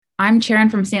I'm Charran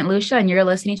from St. Lucia, and you're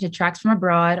listening to Tracks from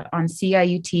Abroad on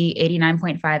CIUT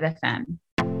 89.5 FM.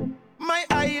 My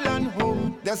island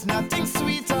home, there's nothing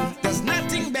sweeter, there's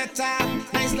nothing better.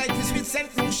 Nice like this with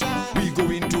St. Lucia. We go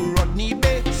into Rodney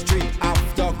Bay, straight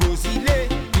after Grossy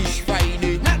Lake, Fish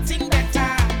Friday. Nothing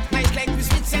better, nice like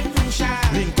this with St. Lucia.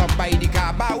 Link up by the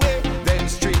Caba Way, then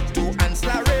straight to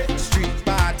Anslare, street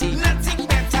party. Nothing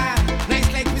better,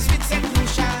 nice like this with St.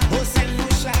 Lucia. Oh, St.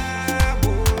 Lucia, oh,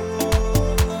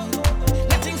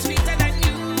 nothing sweeter than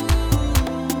you.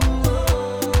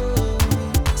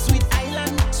 Sweet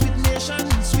island, sweet nation,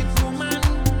 sweet woman,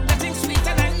 nothing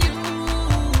sweeter than you.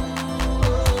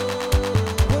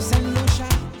 Oh, St. Lucia,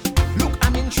 look,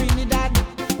 I'm in Trinidad,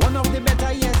 one of the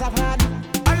better years I've had.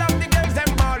 All of the girls,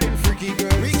 them ballin', freaky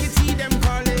girls, Ricky T, them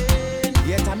calling.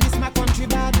 Yet I miss my country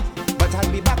bad, but I'll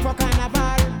be back for carnival.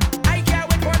 I can't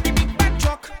wait for the big bad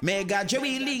truck. Mega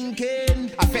Joey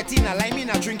Lincoln. A fetting, a liming,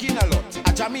 a drinking a lot.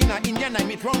 A jamming, a Indian, I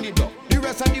meet wrong the dog. The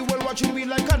rest of the world watching me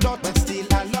like a dot. But still,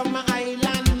 I love my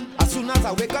island. As soon as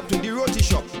I wake up to the roti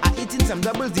shop, I eating some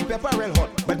doubles, the pepper real hot.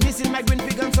 But missing my green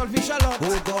pig and saltfish a lot.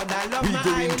 Oh God, I love my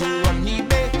island. We going to Rodney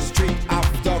Bay, straight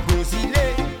after Grossy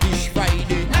Lake, Fish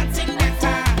Friday. Nothing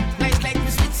better, nice like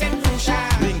this with St. Lucia.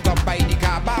 Link up by the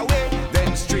Caba Way,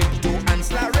 then straight to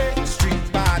Anslare,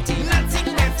 street party.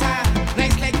 Nothing better,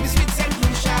 nice like this with St.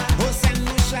 Lucia. Oh, St.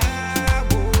 Lucia,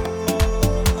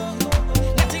 oh,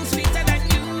 nothing sweeter than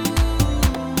you.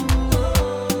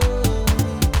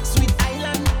 Sweet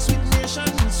island, sweet nation,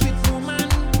 sweet woman,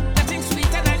 nothing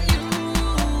sweeter than you.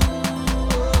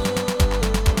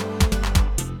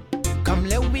 Come,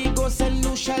 let we go, St.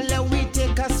 Lucia, let we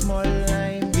take a small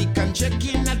line. We can check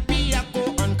in at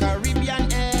Piaco on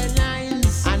Caribbean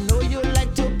Airlines. I know you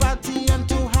like to party and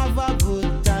to have a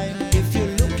good time. If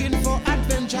you're looking for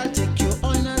adventure, I'll take you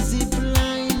on a zip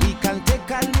line. We can take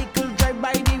a little drive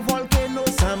by the volcano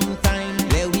sometime.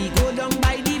 Let we go down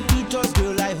by the Beatles,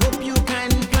 girl, I hope you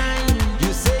can climb.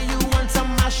 You say you want some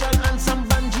marshall and some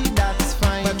bungee, that's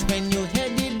fine. But when you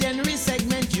head the Dennerey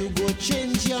Segment, you go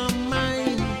change your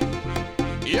mind.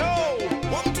 Yo,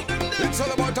 welcome to them there. It's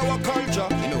all about our culture,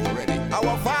 you know already.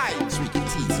 Our vibes, we can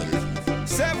tease them.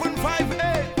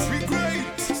 758, we great.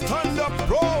 Stand up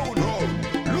proud.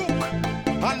 Look,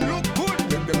 and look good.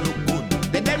 Make them look good.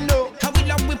 Let them know how we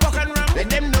love we pork and ram. Let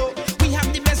them know we have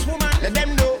the best woman. Let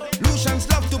them know Lucians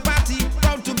love to party,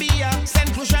 proud to be a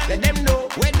St. Lucian. Let them know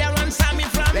where they run Sammy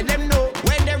from. Let them know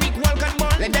where Derek Walcott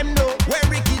born. Let them know where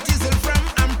Ricky Tizzle from.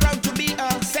 I'm proud to be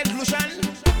a St. Lucian.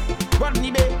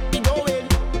 Rodney Bay, we going.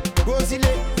 Grossy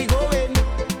Lake, we going.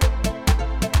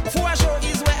 For sure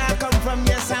is where I come from.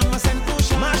 Yes, I'm a St.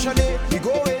 Lucian. Marshall Day, we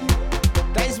going.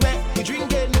 That is where we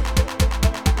drinking.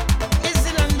 It's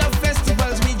the land of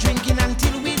festivals, we drinking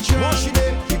until we drunk. Moshi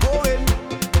Day, we going.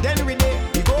 Dennery Day,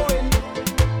 we going.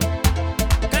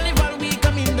 Carnival, we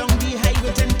coming down the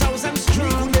highway 10,000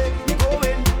 strong. Day, we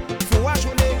going. For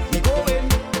sure Day, we going.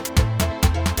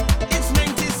 It's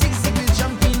 96 degrees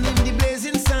jumping in the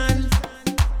blazing sun.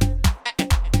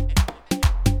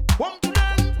 One to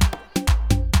them.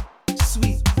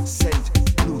 Sweet St.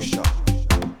 Lucia.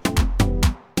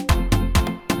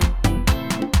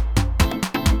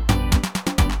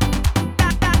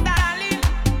 Darling,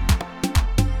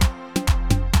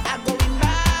 I'm going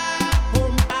back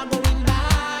home, I'm going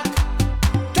back.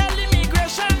 Tell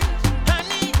immigration,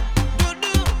 honey,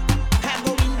 do, I'm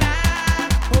going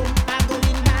back home, I'm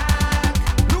going back.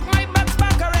 Look, my bag's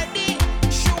back already,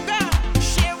 sugar,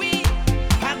 sherry,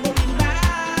 I'm going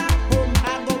back home,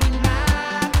 I'm going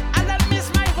back. I don't miss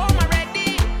my home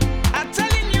already, I'm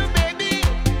telling you, baby,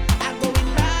 I'm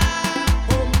going back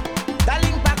home.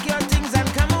 Darling, pack your things and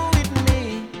come on with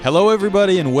me. Hello,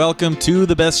 everybody, and welcome to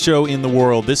the best show in the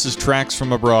world. This is Tracks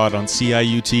from Abroad on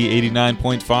CIUT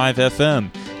 89.5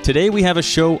 FM. Today we have a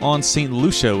show on St.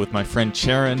 Lucia with my friend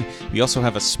Charran. We also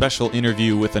have a special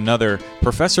interview with another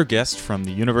professor guest from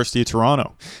the University of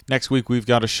Toronto. Next week we've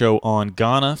got a show on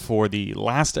Ghana for the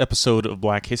last episode of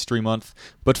Black History Month.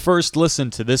 But first, listen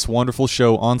to this wonderful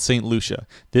show on St. Lucia.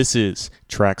 This is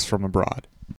Tracks from Abroad.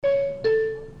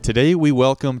 Today we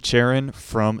welcome Charran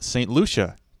from St.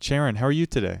 Lucia. Charran, how are you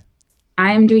today?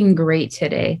 I'm doing great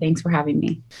today. Thanks for having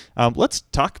me. Let's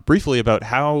talk briefly about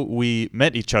how we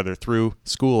met each other through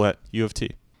school at U of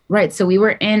T. Right. So we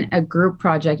were in a group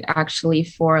project actually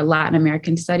for Latin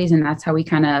American studies, and that's how we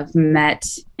kind of met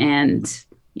and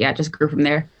just grew from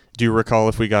there. Do you recall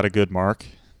if we got a good mark?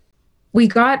 We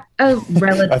got a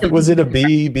relative. Was it a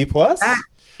B plus?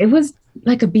 It was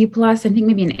Like a B plus, I think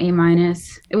maybe an A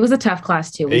minus. It was a tough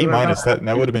class too. A minus, that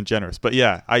would have been generous. But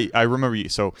yeah, I remember you.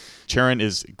 So Charran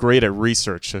is great at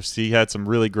research. So she had some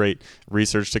really great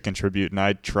research to contribute, and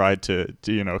I tried to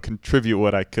contribute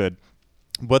what I could.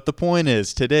 But the point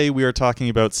is, today we are talking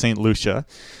about St. Lucia.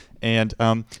 And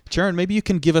Charran, maybe you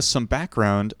can give us some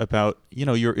background about,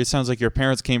 it sounds like your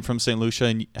parents came from St. Lucia,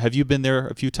 and have you been there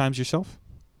a few times yourself?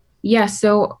 Yeah,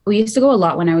 so we used to go a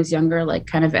lot when I was younger, like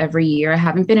kind of every year. I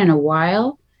haven't been in a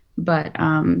while, but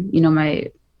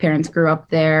my parents grew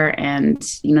up there and,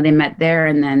 they met there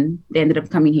and then they ended up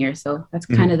coming here. So that's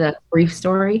kind of the brief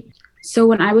story. So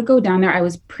when I would go down there, I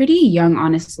was pretty young,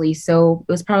 honestly. So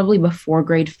it was probably before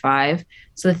grade 5.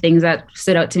 So the things that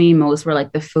stood out to me most were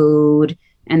like the food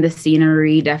and the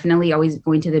scenery, definitely always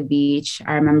going to the beach.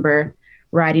 I remember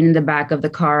riding in the back of the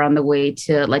car on the way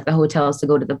to like the hotels to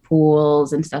go to the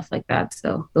pools and stuff like that.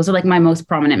 So those are like my most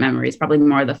prominent memories, probably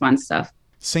more of the fun stuff.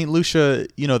 St. Lucia,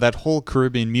 that whole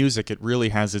Caribbean music, it really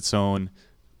has its own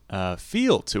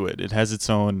feel to it. It has its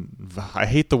own, I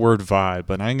hate the word vibe,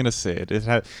 but I'm going to say it. It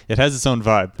has its own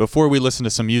vibe. Before we listen to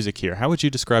some music here, how would you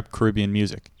describe Caribbean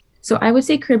music? So I would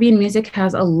say Caribbean music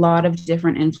has a lot of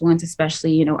different influence,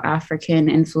 especially, African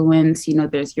influence,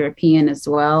 there's European as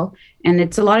well. And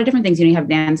it's a lot of different things. You have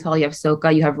dancehall, you have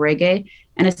soca, you have reggae.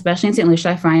 And especially in St.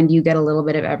 Lucia, I find you get a little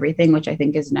bit of everything, which I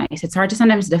think is nice. It's hard to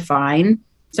sometimes define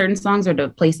certain songs or to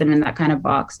place them in that kind of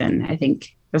box. And I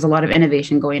think there's a lot of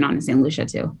innovation going on in St. Lucia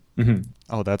too. Mm-hmm.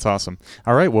 Oh, that's awesome.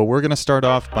 All right, well, we're going to start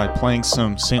off by playing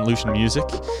some St. Lucian music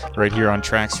right here on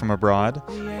Tracks from Abroad.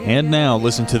 And now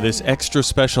listen to this extra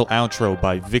special outro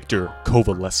by Victor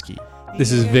Kovaleski.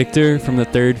 This is Victor from The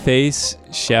Third Face,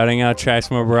 shouting out Tracks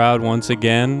from Abroad once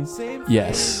again.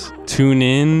 Yes, tune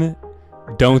in,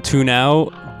 don't tune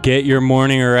out, get your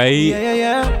morning right.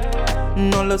 Yeah.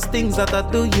 And all those things that I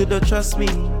do, you don't trust me.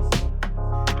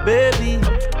 Baby,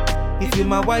 if you're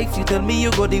my wife, you tell me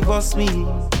you go divorce me.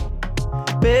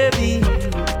 Baby,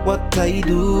 what I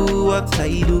do,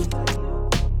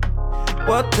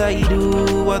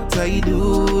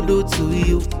 do to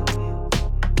you.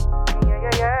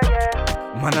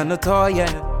 Man on the toy,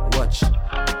 yeah. Watch.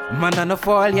 Man on the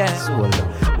fall,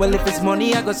 yeah. Well, if it's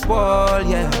money, I go spoil,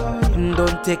 yeah.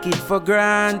 Don't take it for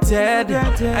granted.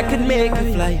 I can make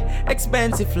you fly,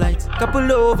 expensive flights, couple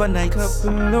overnights.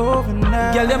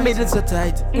 Girl, your middle so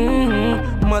tight.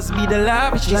 Must be the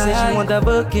lavish. She said she want a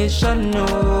vacation,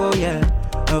 oh yeah,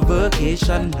 a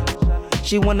vacation.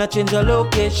 She wanna change her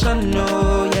location,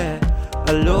 oh yeah,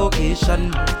 a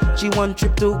location. She want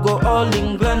trip to go all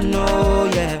England,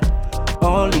 oh yeah,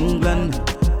 all England.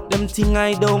 Them thing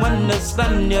I don't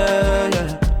understand,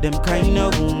 yeah. Them kind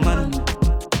of woman.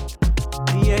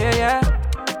 Yeah.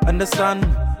 Understand,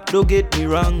 don't get me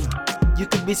wrong. You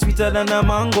could be sweeter than a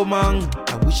mango man.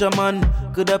 I wish a man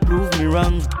could have proved me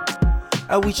wrong.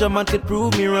 I wish a man could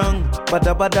prove me wrong.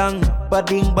 Bada badang,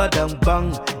 bading badang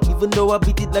bang. Even though I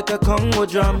beat it like a Congo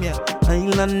drum, yeah. I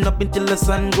ain't land up until the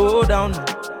sun go down.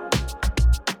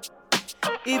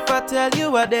 If I tell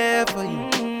you I'm there for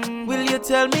you, will you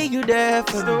tell me you there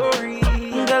for me?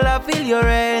 Girl, I feel your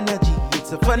energy.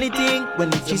 It's a funny thing when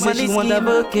it's she said she want a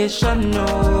vacation,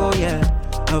 oh yeah,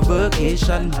 a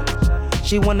vacation.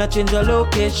 She wanna change her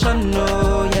location,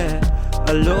 oh yeah,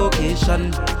 a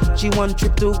location. She want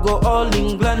trip to go all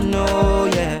England, oh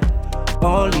yeah,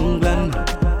 all England.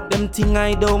 Them thing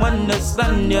I don't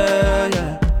understand,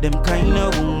 yeah. Them kind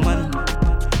of woman.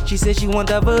 She said she want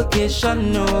a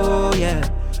vacation, oh yeah,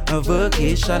 a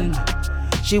vacation.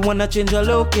 She wanna change her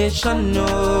location,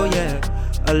 oh yeah,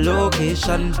 a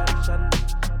location.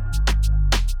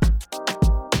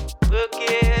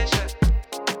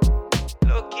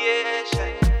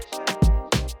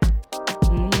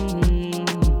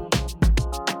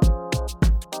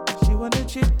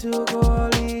 To go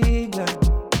all England.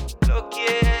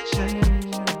 Location.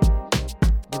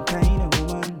 The kind of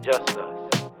woman. Just us.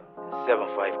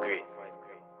 7-5 grade.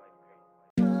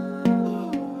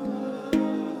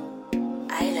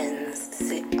 Islands,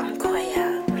 c'est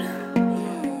incroyable.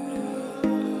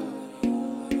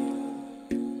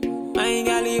 My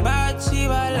gal bad, she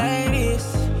was like this.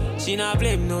 She not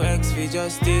blame no ex for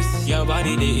justice. Your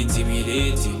body they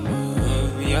intimidating.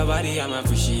 Your body I'm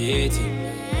appreciating.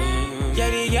 Yeah,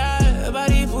 the girl,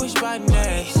 body push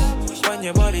badness. On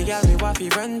your body, girl, me waffy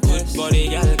rent it. Body,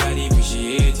 girl, body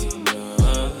appreciating.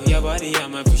 Your body,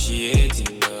 I'm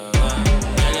appreciating.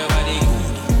 Girl, your body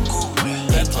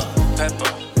good,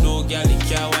 pepper. No girl, it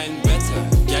can't wine better.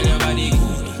 Girl, your body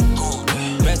good,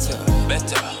 better.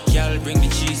 Girl, bring the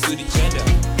cheese to the cheddar.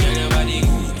 Girl, your body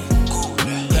good,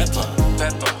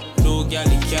 pepper. No girl,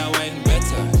 it can't wine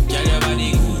better. Girl, your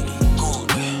body good,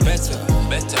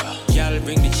 better. Girl,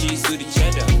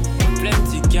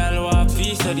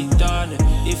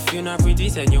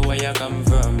 this and you where you come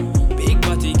from. Big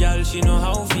body girl, she know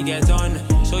how to get on.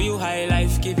 Show you high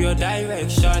life, give your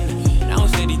direction. Now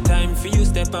say the time for you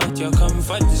step out your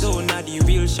comfort zone. Now the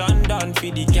real Shondan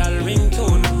for the girl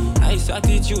ringtone. Nice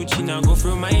attitude, she now go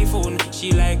through my phone.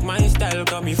 She like my style,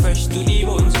 got me fresh to the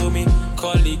bone. So me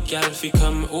call the girl fi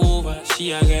come over.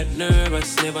 She a get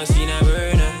nervous, never seen a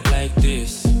burner like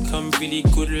this. Come for the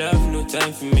good love, no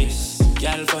time for miss.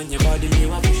 Girl, on your body, me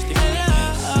want push the money.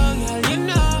 Oh, girl, you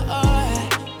know,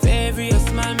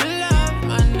 various man, me love.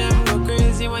 Man, them go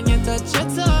crazy when you touch your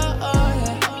toe.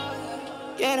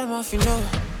 Yeah, them off, you know.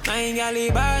 My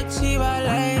girl, bad, she bad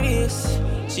like this.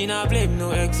 She not blame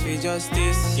no ex for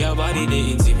justice. Your body,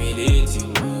 they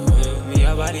intimidating.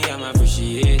 Your body, I'm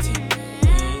appreciating.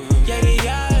 Yeah, the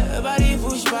girl, body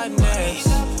push badness.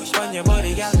 On your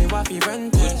body, girl, me waffy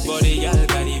rent. Good body, girl,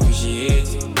 got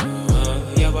appreciating.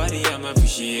 Your body, I'm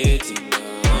appreciating.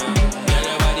 Girl,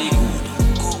 your body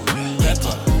good,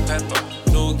 pepper, pepper.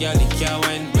 No girl, it can't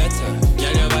wine better.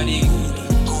 Girl, your body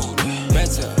good,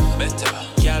 better, better.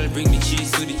 Girl, bring the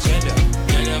cheese to the cheddar.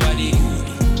 Girl, your body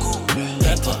good,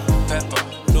 pepper, pepper.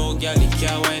 No girl, it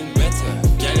can't wine better.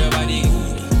 Girl, your body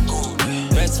good,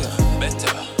 better,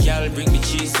 better. Girl, bring the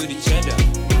cheese to the cheddar.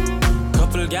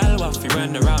 Couple gal waffy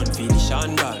run around, feel the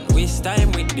Shondan. Waste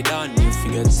time with the done, you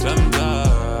forget slum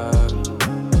dog.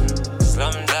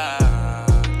 Slum dog.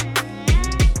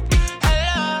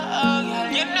 Hello,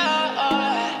 girl, you know.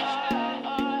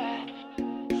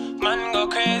 Man go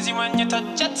crazy when you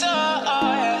touch your toe.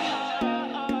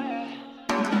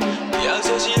 Girl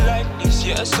say she like this,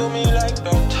 yes to me like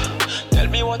that. Tell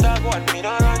me what I want, me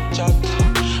not run chat.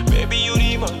 Baby you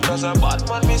the man, cause a bad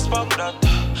man miss pop that.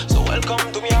 So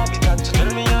welcome to me habitat. So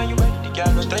tell me how you bet the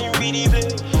girl, no time be the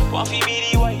play. Waffy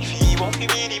be the wifey, waffy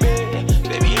be the babe.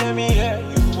 Baby let me hear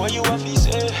you, what you waffy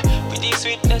say. With the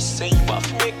sweetness, say you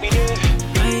waffy make me day.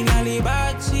 My girl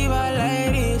bad, she bad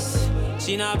like this.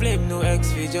 She not blame no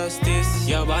ex for justice.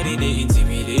 Your body they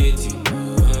intimidating.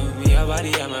 Your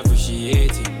body I'm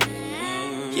appreciating.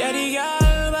 Yeah the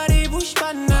girl body push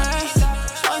pan nice.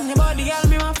 On your body girl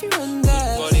me want to run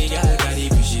that. Body girl got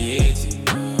appreciating.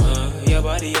 Your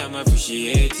body I'm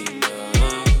appreciating.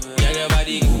 Yeah your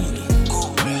body good,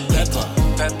 pepper,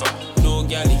 pepper. No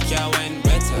girl it can't wine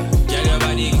better. Yeah your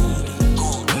body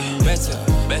good, better,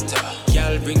 better.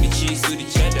 Girl bring the cheese to the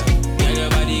cheddar. Yeah your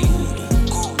body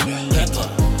good, pepper,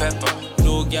 pepper.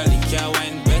 No girl it can't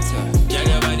wine better. Yeah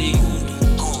your body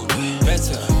good,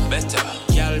 better, better.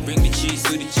 Girl bring the cheese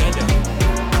to the cheddar.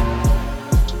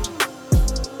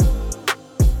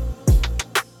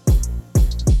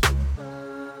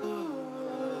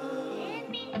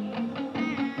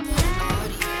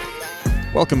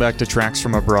 Welcome back to Tracks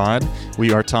from Abroad.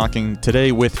 We are talking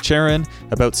today with Charran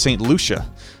about St. Lucia.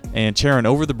 And Charran,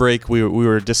 over the break, we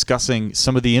were discussing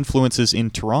some of the influences in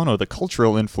Toronto, the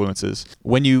cultural influences.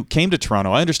 When you came to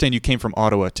Toronto, I understand you came from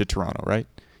Ottawa to Toronto, right?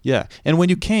 Yeah. And when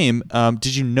you came,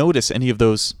 did you notice any of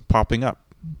those popping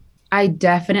up? I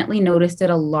definitely noticed it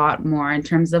a lot more in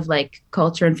terms of like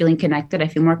culture and feeling connected. I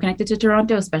feel more connected to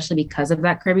Toronto, especially because of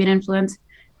that Caribbean influence.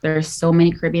 There's so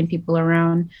many Caribbean people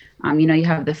around. You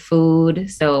have the food,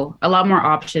 so a lot more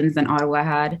options than Ottawa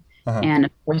had. Uh-huh. And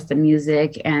of course the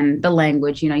music and the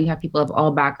language. You have people of all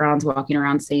backgrounds walking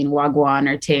around saying wagwan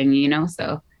or ting,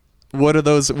 so. What do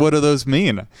those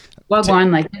mean?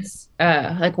 Wagwan, like this,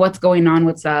 like what's going on,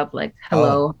 what's up, like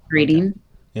hello, greeting. Okay.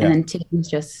 Yeah. And then ting is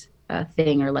just a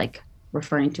thing or like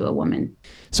referring to a woman.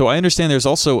 So I understand there's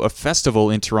also a festival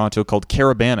in Toronto called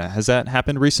Caravana. Has that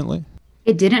happened recently?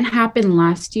 It didn't happen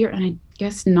last year, and I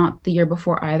guess not the year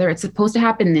before either. It's supposed to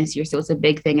happen this year, so it's a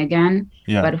big thing again.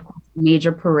 Yeah. But of course,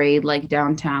 major parade like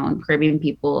downtown, Caribbean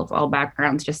people of all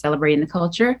backgrounds just celebrating the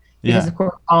culture. Because of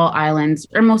course, all islands,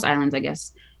 or most islands, I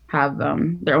guess, have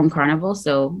their own carnival.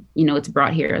 So, it's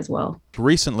brought here as well.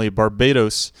 Recently,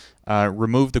 Barbados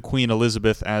removed the Queen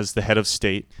Elizabeth as the head of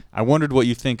state. I wondered what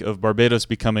you think of Barbados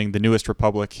becoming the newest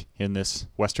republic in this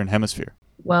Western Hemisphere.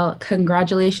 Well,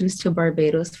 congratulations to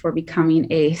Barbados for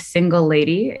becoming a single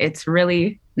lady. It's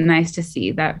really nice to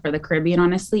see that for the Caribbean,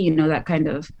 honestly, that kind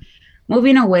of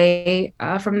moving away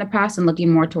from the past and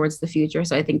looking more towards the future.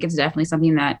 So I think it's definitely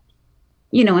something that,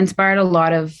 inspired a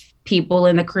lot of people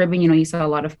in the Caribbean. You saw a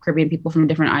lot of Caribbean people from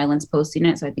different islands posting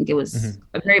it. So I think it was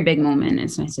a very big moment.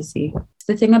 It's nice to see.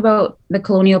 The thing about the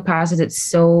colonial past is it's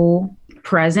so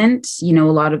present. A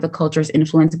lot of the culture is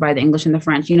influenced by the English and the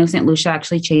French. St. Lucia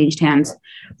actually changed hands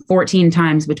 14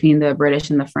 times between the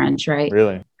British and the French, right?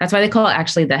 Really? That's why they call it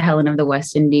actually the Helen of the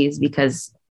West Indies,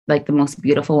 because like the most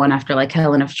beautiful one after like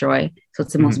Helen of Troy. So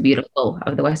it's the most beautiful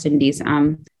of the West Indies.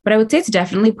 But I would say it's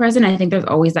definitely present. I think there's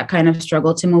always that kind of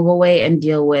struggle to move away and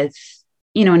deal with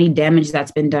any damage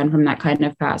that's been done from that kind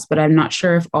of past. But I'm not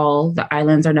sure if all the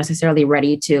islands are necessarily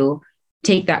ready to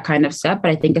take that kind of step.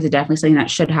 But I think it's definitely something that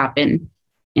should happen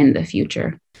in the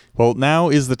future. Well, now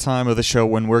is the time of the show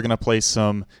when we're going to play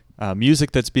some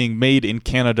music that's being made in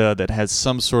Canada that has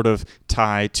some sort of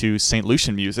tie to St.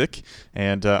 Lucian music,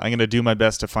 and I'm going to do my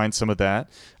best to find some of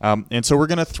that. And so we're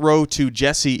going to throw to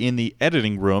Jesse in the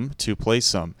editing room to play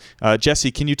some.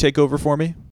 Jesse, can you take over for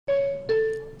me?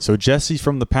 So Jesse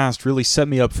from the past really set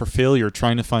me up for failure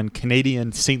trying to find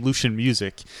Canadian St. Lucian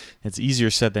music. It's easier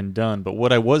said than done, but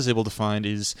what I was able to find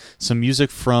is some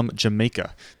music from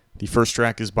Jamaica. The first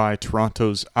track is by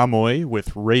Toronto's Amoy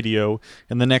with Radio,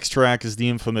 and the next track is the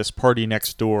infamous Party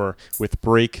Next Door with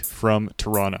Break from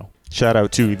Toronto. Shout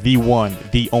out to the one,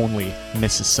 the only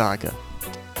Mississauga.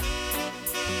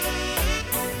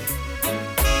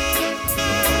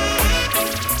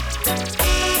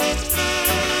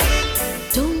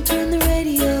 Don't turn the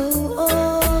radio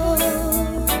off.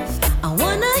 I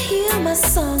wanna hear my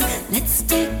song. Let's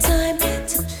take time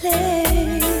to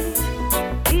play.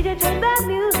 DJ, turn that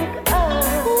music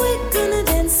up. We're gonna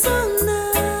dance all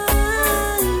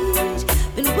night.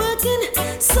 Been working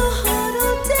so hard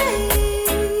all day,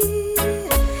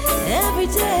 every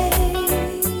day.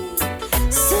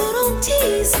 So don't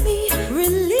tease me,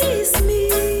 release me.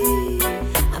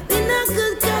 I've been a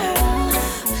good girl,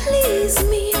 please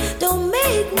me. Don't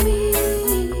make me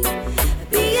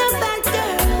be a bad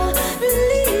girl.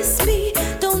 Release me,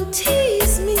 don't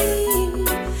tease me.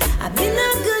 I've been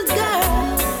a good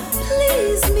girl,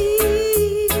 please me.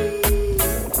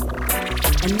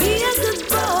 And be a good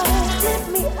boy. Lift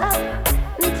me up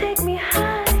and take me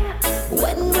high.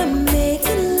 When we're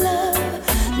making love,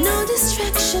 no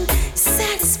distraction,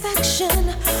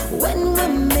 satisfaction. When we're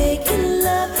making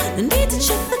love, no need to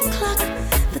check the clock,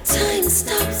 the time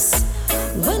stops.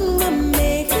 When we're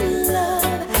making love,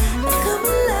 I come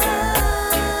alive.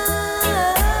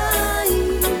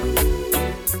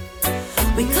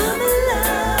 We come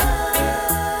alive.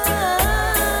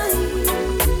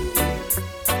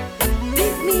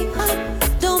 Pick me up,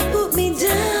 don't put me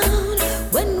down.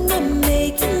 When we're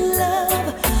making love,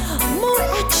 more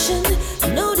action,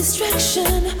 no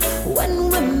distraction. When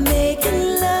we're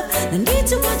making love, no need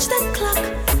to watch that clock,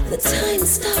 the time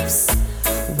stops.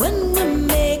 When we're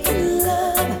making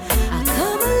love, I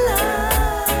come alive.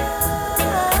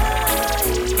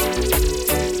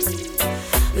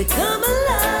 We come alive.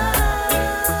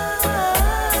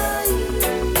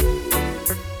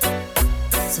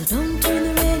 So don't turn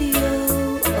the radio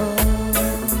off.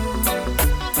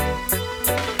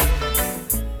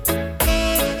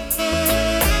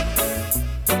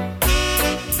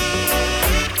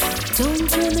 Don't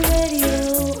turn the radio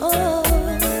off.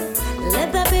 Let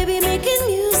that baby making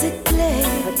music play.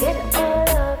 Forget all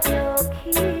of your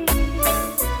keys.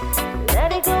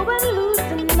 Let it go and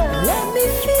loosen up. Let me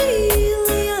feel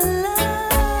your loving.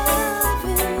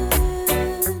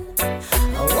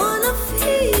 I wanna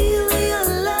feel your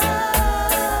loving.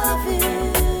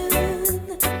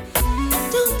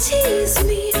 Don't tease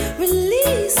me,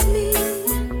 release me.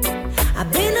 I've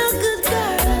been a good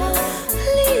girl,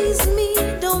 please me.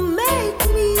 Don't make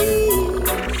me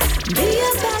be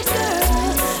a bad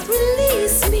girl.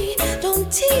 Release me, don't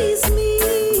tease me.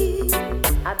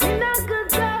 I've been a good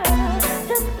girl,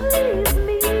 just please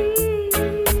me.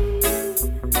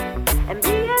 And be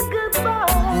a good boy.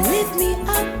 Lift me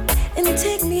up and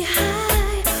take me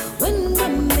high. When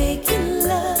we're making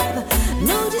love,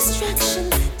 no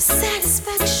distraction,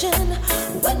 satisfaction.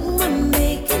 When we're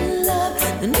making love,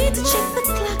 no need to check the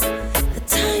clock, the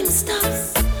time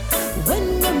stops.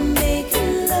 When we're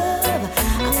making love,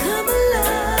 I come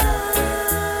alive.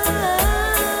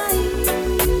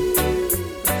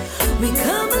 We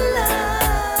come alive.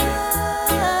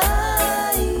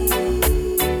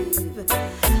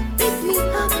 Pick me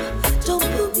up, don't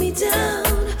put me down.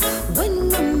 When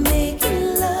we're making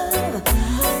love,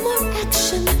 more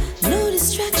action, no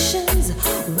distractions.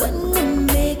 When we're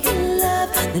making love,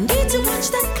 no need to watch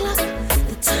that clock,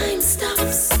 the time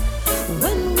stops.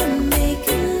 When we're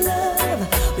making love,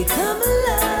 we come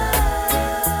alive.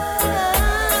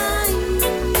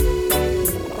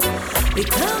 We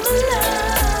come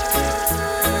alive.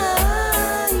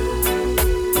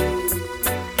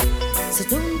 So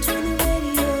don't turn the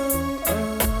radio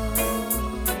off.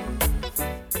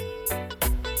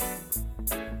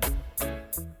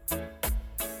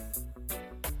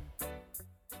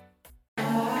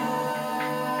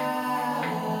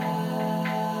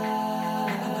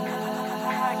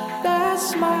 That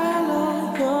smile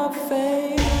on your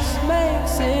face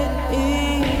makes it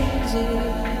easy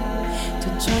to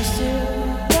trust you.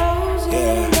 Knows you,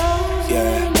 knows you,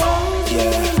 knows you.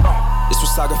 This was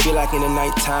I feel like in the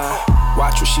nighttime.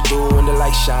 Watch what she do when the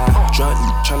light shine. Drunk,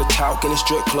 tryna talk in the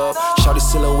strip club. Shorty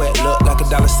silhouette look like a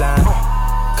dollar sign.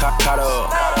 Caught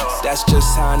up, that's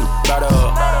just how I brought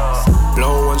up.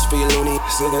 Blown ones for your loony,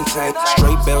 silk and tank.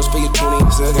 Straight bells for your toonie,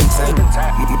 silk and tank.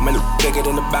 Money bigger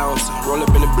than the bounce. Roll up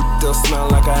in the brick, still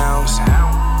smell like an ounce.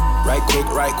 Right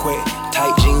quick,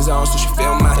 tight jeans on so she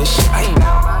feel my shit.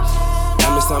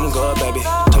 Tell me something good, baby.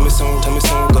 Tell me something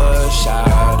good, shout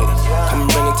it. Come and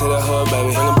bring it to the hood,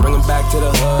 baby. Bring it back to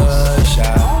the hood,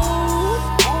 shout.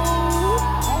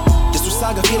 This was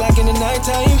saga feel like in the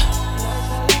nighttime.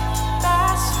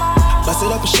 Bust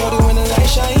it up and shorty when the light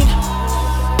shine.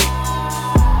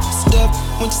 Step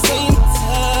when you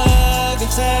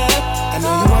say I know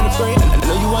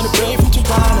you wanna break from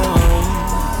Toronto.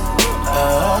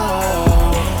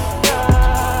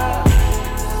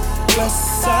 West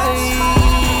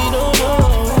side, oh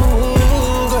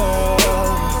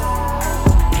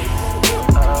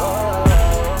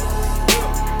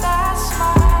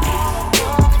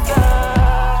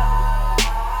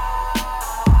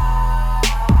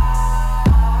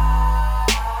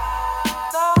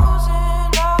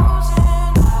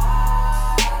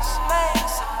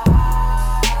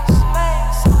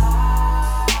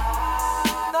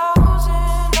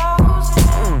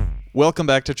Welcome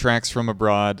back to Tracks from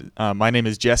Abroad. My name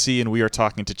is Jesse, and we are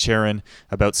talking to Charran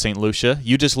about St. Lucia.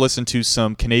 You just listened to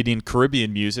some Canadian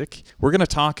Caribbean music. We're going to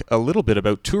talk a little bit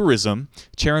about tourism.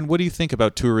 Charran, what do you think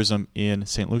about tourism in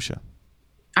St. Lucia?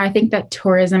 I think that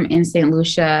tourism in St.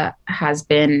 Lucia has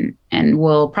been and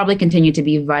will probably continue to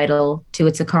be vital to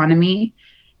its economy.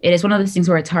 It is one of those things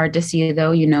where it's hard to see,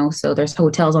 though, so there's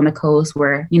hotels on the coast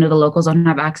where, the locals don't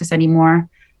have access anymore.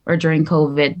 Or during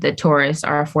COVID, the tourists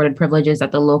are afforded privileges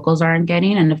that the locals aren't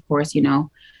getting. And of course,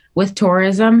 with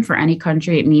tourism for any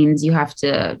country, it means you have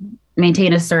to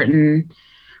maintain a certain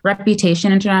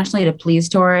reputation internationally to please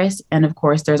tourists. And of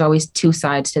course, there's always two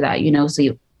sides to that,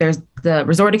 there's the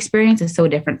resort experience is so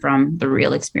different from the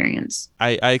real experience.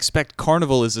 I expect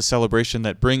Carnival is a celebration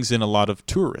that brings in a lot of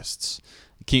tourists.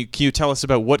 Can you tell us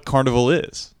about what Carnival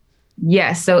is?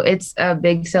 Yes, so it's a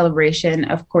big celebration.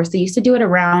 Of course, they used to do it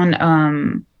around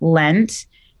Lent,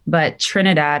 but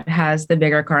Trinidad has the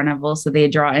bigger carnival, so they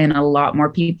draw in a lot more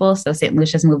people. So St.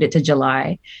 Lucia's moved it to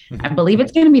July. I believe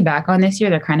it's going to be back on this year.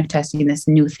 They're kind of testing this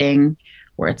new thing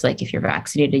where it's like if you're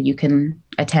vaccinated, you can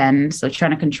attend. So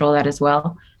trying to control that as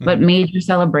well. But major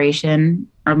celebration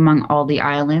among all the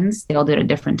islands. They all do it at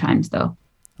different times, though.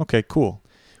 Okay, cool.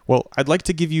 Well, I'd like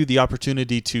to give you the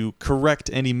opportunity to correct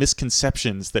any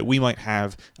misconceptions that we might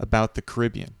have about the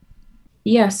Caribbean.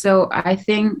 Yeah, so I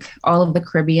think all of the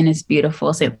Caribbean is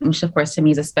beautiful. St. Lucia, of course, to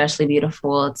me is especially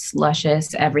beautiful. It's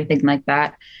luscious, everything like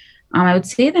that. I would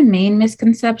say the main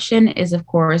misconception is, of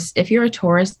course, if you're a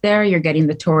tourist there, you're getting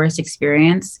the tourist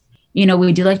experience.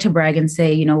 We do like to brag and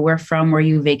say, we're from where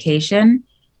you vacation,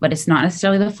 but it's not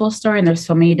necessarily the full story. And there's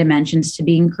so many dimensions to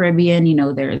being Caribbean.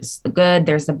 There's the good,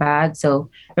 there's the bad. So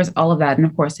there's all of that. And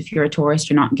of course, if you're a tourist,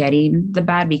 you're not getting the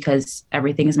bad because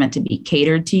everything is meant to be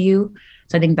catered to you.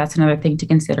 So I think that's another thing to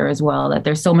consider as well, that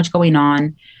there's so much going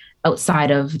on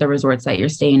outside of the resorts that you're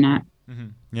staying at. Mm-hmm.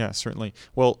 Yeah, certainly.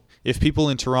 Well, if people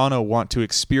in Toronto want to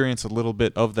experience a little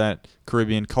bit of that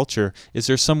Caribbean culture, is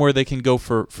there somewhere they can go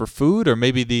for food, or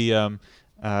maybe the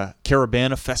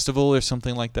Caravana Festival or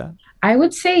something like that? I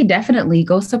would say definitely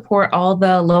go support all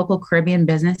the local Caribbean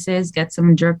businesses, get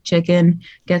some jerk chicken,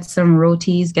 get some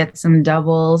rotis, get some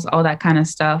doubles, all that kind of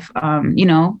stuff. Go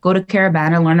to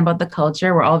Caravana, learn about the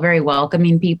culture. We're all very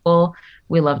welcoming people.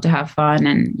 We love to have fun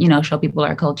and, show people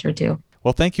our culture too.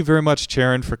 Well, thank you very much,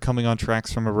 Charran, for coming on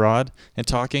Tracks from Abroad and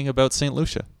talking about St.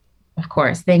 Lucia. Of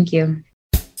course. Thank you.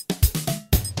 Hey,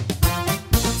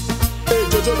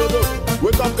 Jojo,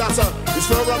 wake up, Gassa. It's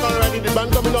 4 o'clock already. The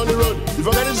band coming on the road. If you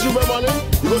forget it's Super morning,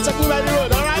 you go check me by the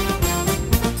road, all right?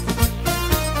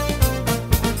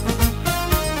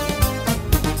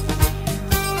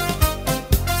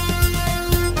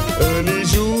 Early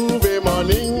Juve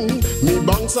morning, me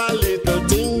bounce a little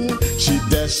thing.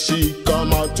 She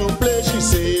come out to play. She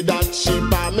say that she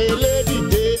pa me lady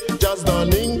day just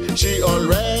dawning. She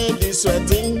already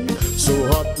sweating. So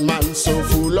hot man, so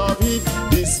full of heat.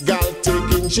 This gal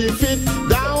taking she fit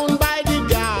down by the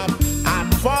gap at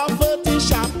 4:30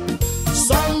 sharp.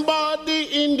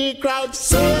 Somebody in the crowd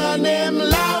say her name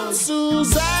loud,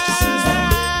 Suzette.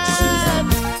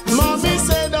 Mommy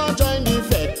say don't join the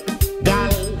fete.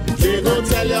 Gal, they go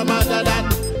tell your mother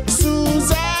that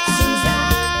Suzette.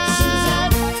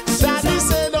 Daddy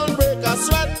say don't break a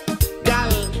sweat.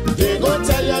 Gal, they go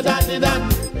tell your daddy that.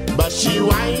 But she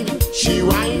whine, she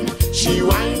whine, she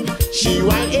whine, she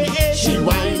whine, eh, eh, she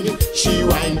whine, she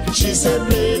whine. She say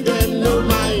play them no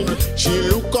mind.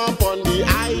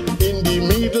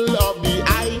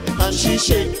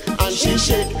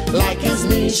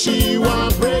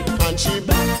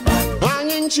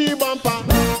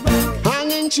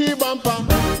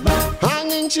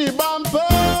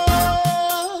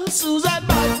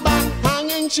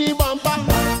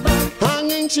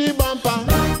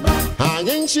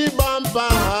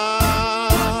 bumper.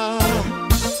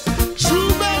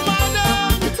 Shoot me,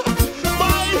 madam.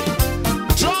 Boy,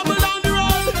 trouble on the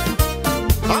road.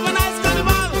 Have a nice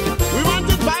carnival. We want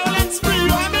it violence free,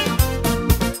 you hear me?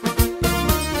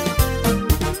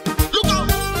 Look out.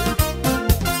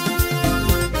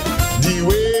 The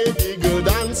way the girl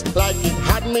danced, like it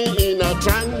had me in a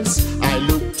trance. I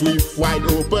looked with wide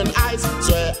open eyes,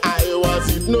 swear I was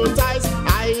hypnotized.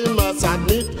 I must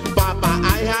admit, Papa,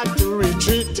 I had to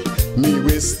retreat. Me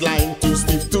waistline too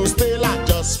stiff to stay like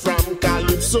just from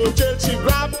Calypso jail. She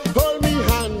grabbed, hold me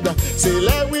hand, say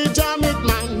let we jam it,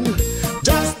 man.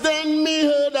 Just then me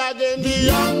heard again the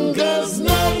young girl's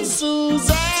name,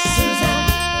 Suzette.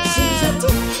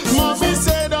 Mommy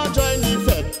said don't join the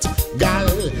fete, gal.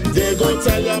 They go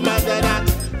tell your mother that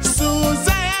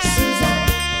Suzette.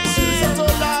 Oh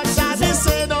Lord, daddy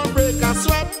say don't break a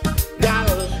sweat, gal.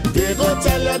 They go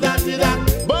tell your daddy that.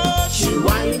 But she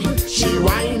whine, she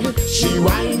whine, she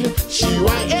whine, she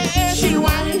whine, she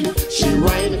whine, she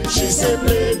whine. She say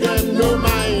play them no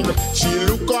mind. She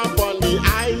look up on the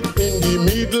eye, in the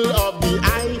middle of the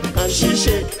eye, and she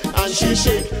shake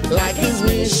like it's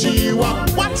me. She walk.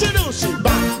 What you do? She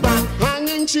back,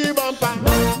 hanging chi bumper,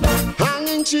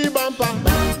 hanging chi bumper,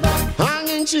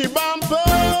 hanging chi bumper.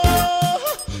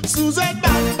 Suzette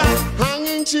back,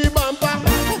 hanging chi bumper,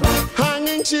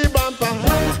 hanging chi bumper,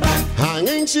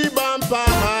 hanging chi bumper.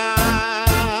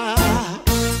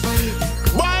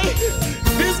 Boy,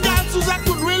 this girl Suzette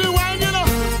could really whine, you know.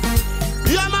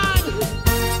 Yeah, man,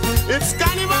 it's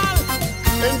carnival.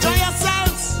 Enjoy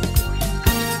yourselves.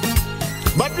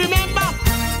 But remember,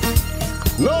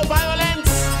 no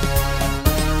violence.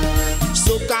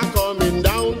 Soca coming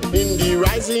down in the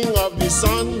rising of the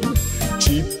sun.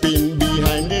 Chipping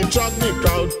behind the truck, the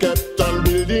crowd kept on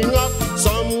building up.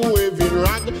 Some waving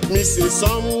rag, me say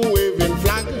some waving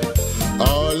flag.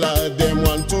 All of them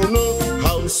want to know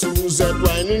how Suzette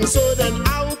whining. So then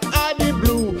out of the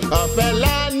blue, a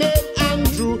fella named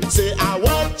Andrew say I'm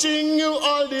watching you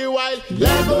all the while.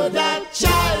 Let go that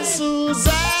child,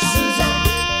 Suzette.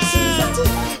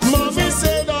 Mommy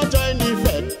say don't join the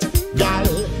fete, gal.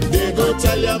 They go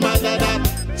tell your mother that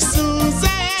Suzette.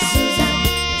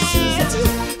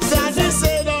 Daddy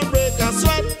say don't break a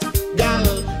sweat, gal.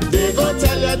 They go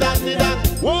tell your daddy that.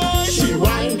 Whoa, she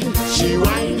whine, she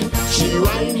whine, she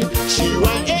whine, she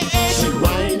whine, she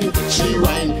whine, she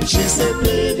whine. She say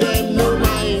play them no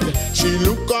mind. She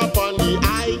look up on the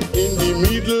eye, in the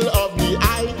middle of the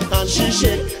eye, and she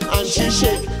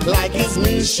shake like it's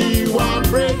me. She want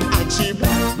break and she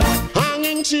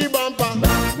hanging chi bumper,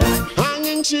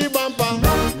 hanging chi bumper,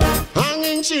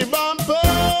 hanging chi bumper.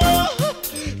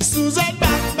 Suzette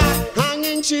back,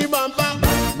 hanging chi bumper,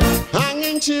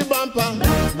 hanging chi bumper,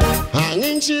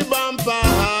 hanging chi bumper.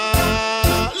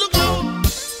 Look out!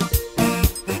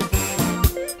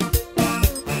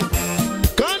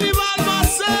 Carnival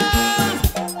myself.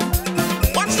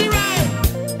 Watch the ride.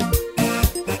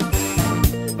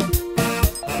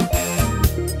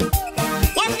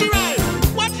 Watch the ride.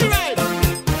 Watch the ride.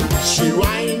 She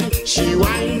whine, she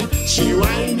whine, she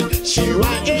whine, she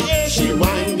whine, she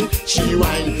whine, she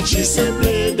whine. She say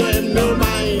play them no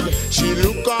mind. She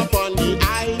look up on the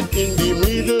eye, in the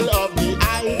middle of the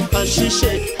eye, and she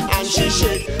shake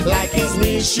like it's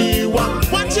me. She walk.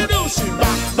 What you do? She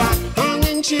back,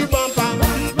 hanging chi bumper,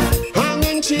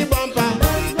 hanging chi bumper,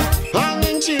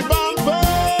 hanging chi bumper.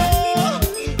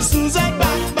 Suzette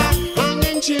back,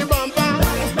 hanging chi bumper,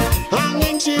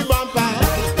 hanging chi bumper,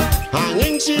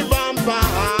 hanging chi bumper.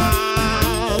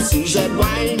 Suzette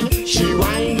whine, she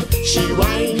whine, she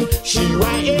whine, she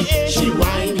whine, she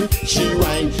whine, she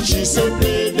whine. She say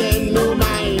play them no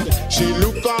mind. She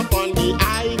look up on the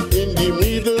eye, in the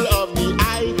middle of the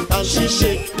eye, and she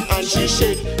shake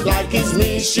like it's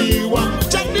me. She want.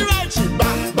 Check the right, she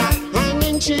back,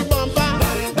 hanging chi bumper,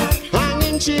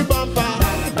 hanging chi bumper,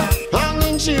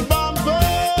 hanging chi bumper.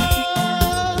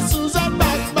 Suzette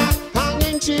back,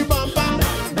 hanging chi bumper,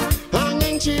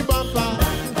 hanging chi bumper,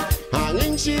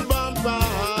 hanging chi bumper.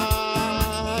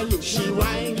 Look, she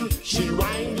whine, she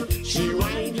whine, she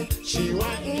whine, she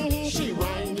whine, she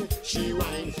whine, she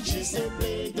whine. She say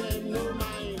play them no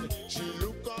mind. She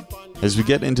look up on. As we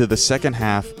get into the second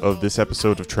half of this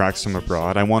episode of Tracks from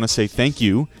Abroad, I want to say thank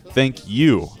you. Thank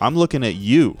you. I'm looking at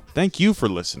you. Thank you for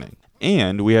listening.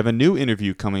 And we have a new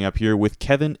interview coming up here with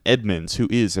Kevin Edmonds, who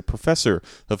is a professor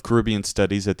of Caribbean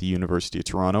Studies at the University of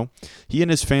Toronto. He and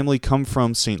his family come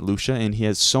from St. Lucia, and he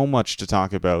has so much to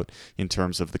talk about in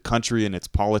terms of the country and its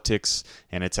politics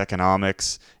and its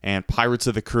economics. And Pirates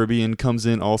of the Caribbean comes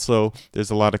in also. There's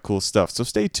a lot of cool stuff. So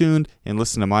stay tuned and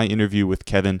listen to my interview with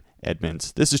Kevin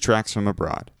Edmonds. This is Tracks from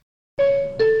Abroad.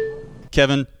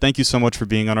 Kevin, thank you so much for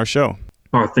being on our show.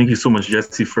 Oh, thank you so much,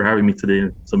 Jesse, for having me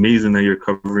today. It's amazing that you're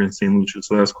covering St. Lucia.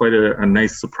 So that's quite a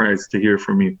nice surprise to hear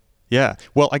from you. Yeah.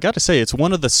 Well, I got to say, it's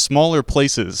one of the smaller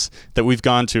places that we've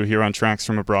gone to here on Tracks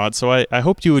from Abroad. So I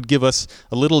hoped you would give us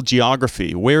a little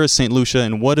geography. Where is St. Lucia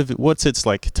and what's its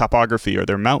like topography? Are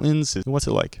there mountains? What's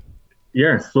it like?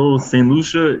 Yeah, so St.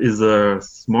 Lucia is a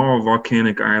small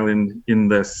volcanic island in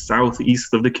the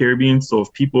southeast of the Caribbean. So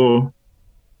if people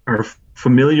are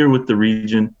familiar with the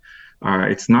region,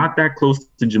 it's not that close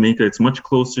to Jamaica. It's much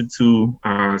closer to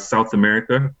South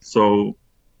America. So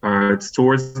it's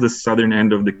towards the southern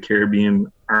end of the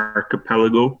Caribbean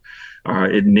archipelago.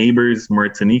 It neighbors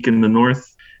Martinique in the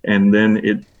north, and then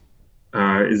it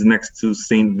is next to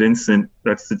St. Vincent.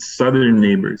 That's its southern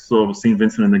neighbor, so St.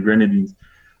 Vincent and the Grenadines.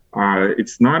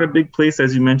 It's not a big place,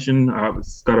 as you mentioned.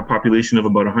 It's got a population of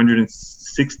about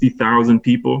 160,000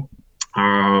 people,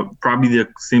 probably the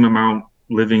same amount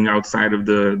living outside of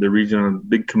the region,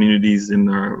 big communities in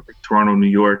Toronto, New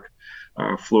York,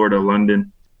 Florida,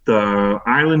 London. The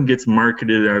island gets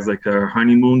marketed as like a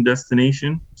honeymoon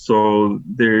destination. So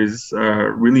there's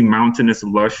really mountainous,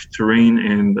 lush terrain,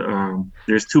 and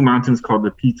there's two mountains called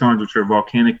the Pitons, which are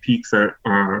volcanic peaks that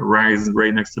rise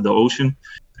right next to the ocean.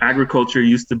 Agriculture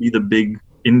used to be the big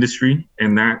industry,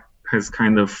 and that has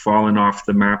kind of fallen off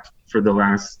the map for the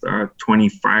last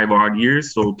 25 odd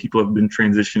years. So people have been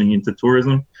transitioning into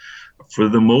tourism for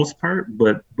the most part.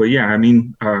 But yeah, I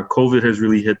mean, COVID has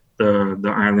really hit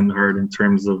the island hard in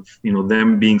terms of,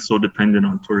 them being so dependent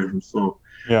on tourism. So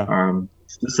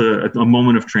it's just a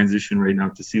moment of transition right now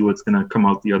to see what's going to come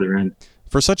out the other end.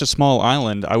 For such a small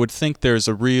island, I would think there's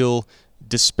a real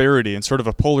disparity and sort of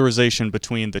a polarization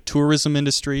between the tourism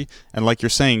industry and, like you're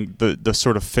saying, the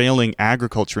sort of failing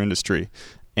agriculture industry.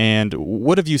 And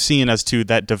what have you seen as to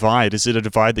that divide? Is it a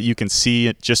divide that you can see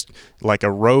it just like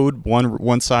a road?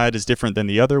 One side is different than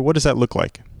the other. What does that look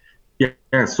like?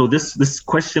 Yeah. So this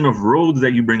question of roads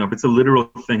that you bring up, it's a literal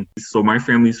thing. So my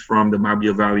family's from the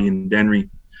Mabia Valley in Dennerey,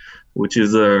 which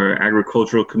is a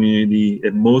agricultural community.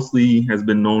 It mostly has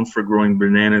been known for growing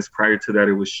bananas. Prior to that,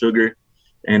 it was sugar.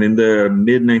 And in the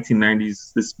mid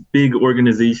 1990s, this big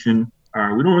organization,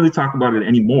 we don't really talk about it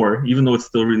anymore, even though it's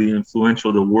still really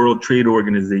influential, the World Trade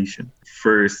Organization.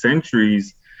 For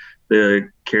centuries, the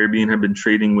Caribbean had been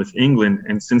trading with England.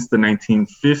 And since the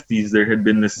 1950s, there had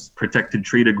been this protected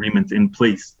trade agreement in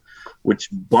place, which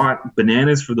bought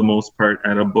bananas for the most part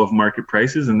at above market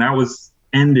prices. And that was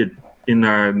ended in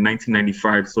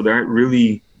 1995. So that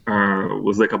really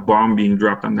was like a bomb being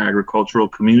dropped on the agricultural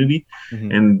community.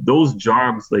 Mm-hmm. And those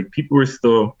jobs, like, people were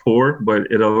still poor, but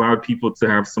it allowed people to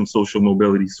have some social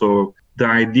mobility. So the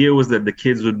idea was that the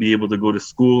kids would be able to go to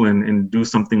school and do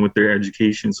something with their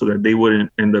education so that they wouldn't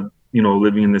end up,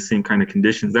 living in the same kind of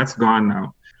conditions. That's gone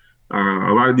now.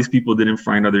 A lot of these people didn't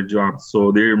find other jobs.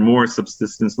 So they're more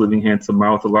subsistence living hand to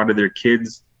mouth. A lot of their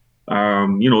kids,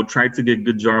 tried to get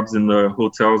good jobs in the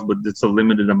hotels, but it's a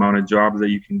limited amount of jobs that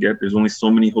you can get. There's only so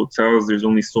many hotels. There's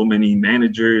only so many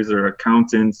managers or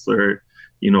accountants or,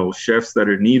 chefs that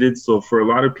are needed. So for a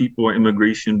lot of people,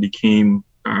 immigration became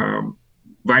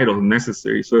vital,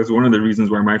 necessary. So that's one of the reasons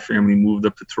why my family moved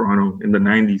up to Toronto in the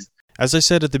 90s. As I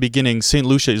said at the beginning, St.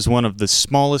 Lucia is one of the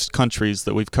smallest countries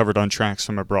that we've covered on Tracks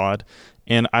from Abroad.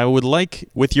 And I would like,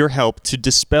 with your help, to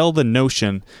dispel the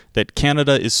notion that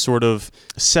Canada is sort of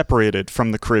separated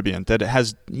from the Caribbean, that it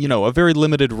has, a very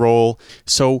limited role.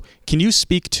 So can you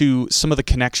speak to some of the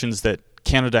connections that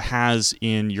Canada has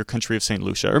in your country of St.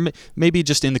 Lucia, or maybe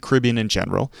just in the Caribbean in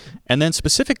general? And then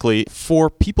specifically for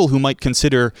people who might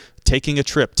consider taking a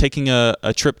trip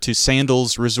to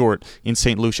Sandals Resort in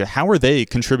St. Lucia, how are they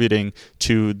contributing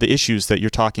to the issues that you're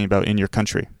talking about in your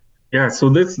country? Yeah, so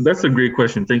that's a great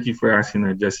question. Thank you for asking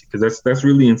that, Jesse, because that's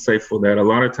really insightful. That a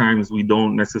lot of times we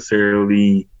don't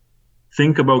necessarily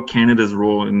think about Canada's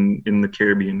role in the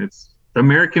Caribbean. It's the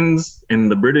Americans and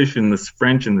the British and the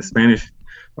French and the Spanish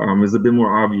is a bit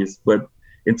more obvious. But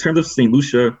in terms of St.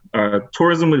 Lucia,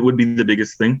 tourism would be the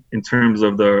biggest thing. In terms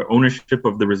of the ownership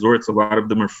of the resorts, a lot of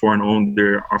them are foreign owned.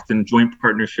 They're often joint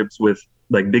partnerships with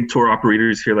like big tour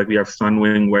operators here, like we have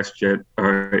Sunwing, WestJet,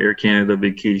 Air Canada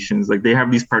Vacations. Like they have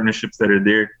these partnerships that are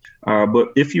there. But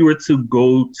if you were to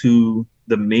go to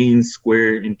the main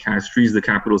square in Castries, the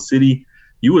capital city,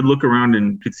 you would look around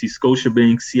and you could see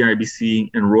Scotiabank,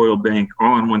 CIBC, and Royal Bank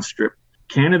all on one strip.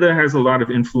 Canada has a lot of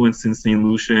influence in St.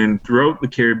 Lucia and throughout the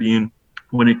Caribbean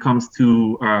when it comes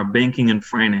to banking and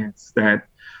finance. That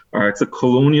it's a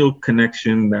colonial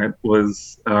connection that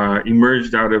was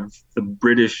emerged out of the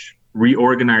British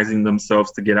reorganizing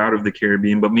themselves to get out of the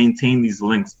Caribbean, but maintain these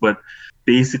links. But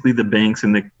basically the banks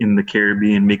in the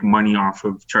Caribbean make money off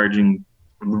of charging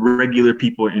regular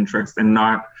people interest and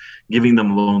not giving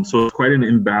them loans. So it's quite an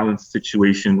imbalanced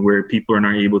situation where people are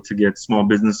not able to get small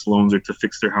business loans or to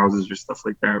fix their houses or stuff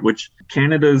like that, which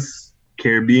Canada's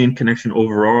Caribbean connection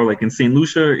overall, like in St.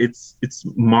 Lucia, it's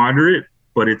moderate,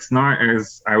 but it's not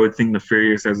as, I would think,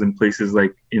 nefarious as in places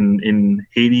like in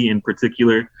Haiti in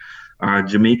particular,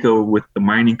 Jamaica with the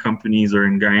mining companies, or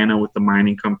in Guyana with the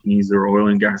mining companies or oil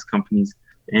and gas companies.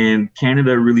 And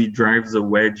Canada really drives a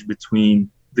wedge between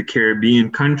the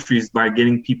Caribbean countries by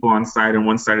getting people on side and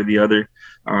one side or the other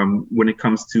when it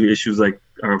comes to issues like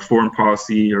foreign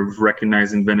policy or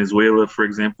recognizing Venezuela, for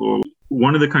example.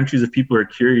 One of the countries, if people are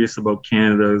curious about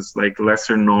Canada's like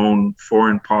lesser known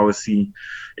foreign policy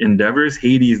endeavors,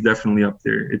 Haiti is definitely up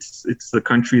there. It's the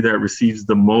country that receives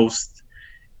the most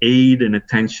aid and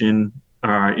attention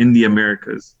in the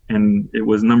Americas. And it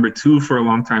was number 2 for a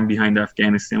long time behind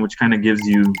Afghanistan, which kind of gives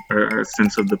you a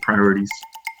sense of the priorities.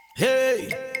 Hey,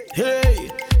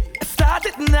 start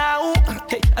it now.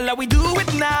 Hey, let we do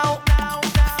it now.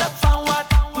 Step forward,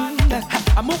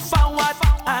 I move forward.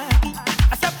 I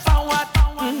step forward.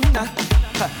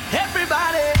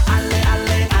 Everybody,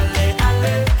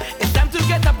 alle. It's time to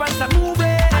get up and start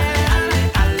moving.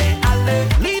 Alle.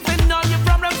 Leaving all your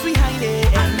problems behind it.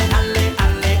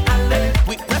 Alle.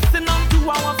 We pressing on to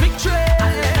our victory.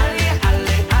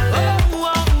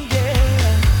 Oh,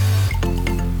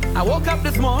 yeah. I woke up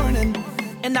this morning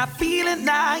and I feeling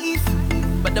nice,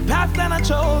 but the path that I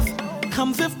chose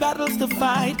comes with battles to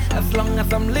fight. As long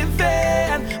as I'm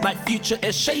living, my future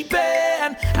is shaping,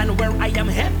 and where I am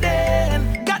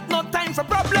heading, got no time for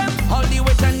problems. Hold the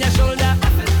weight on your shoulder,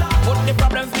 put the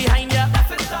problems behind you.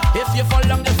 If you fall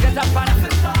down, just get up and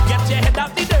get your head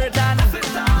out the dirt. And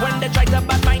when they try to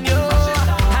bad mind you,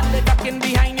 and they talking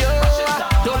behind you,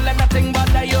 don't let nothing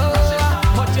bother you.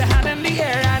 Put your hand in the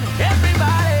air and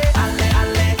everybody,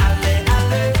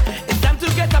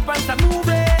 get up and start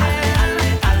moving.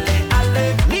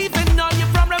 Leaving all your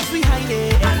problems behind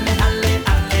it.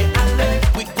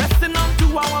 We pressing on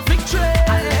to our victory.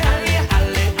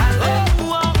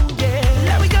 Oh, yeah.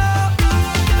 There we go.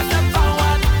 I step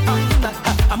forward.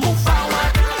 I move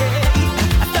forward.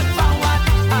 I step forward.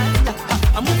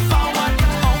 I move forward.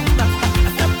 I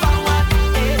step forward.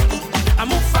 I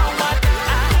move forward.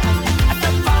 I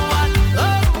step forward.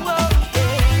 Oh,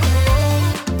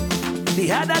 yeah. The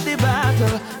harder the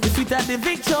battle, defeated the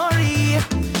victory.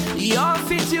 Your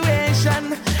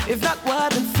situation is not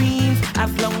what it seems.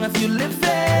 As long as you live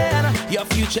in, your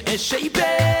future is shaping,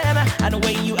 and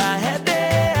where you are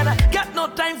headed, got no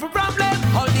time for problems.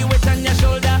 Hold the weight on your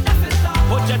shoulder,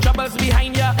 put your troubles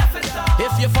behind you.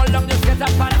 If you fall down, just get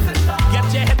up and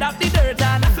get your head out the dirt.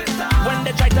 And when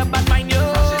they try to bad mind you,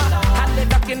 and they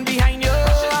talking behind you,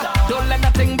 don't let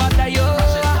nothing bother you.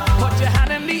 Put your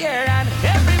hand in the air and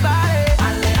everybody,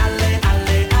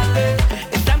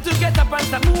 get up and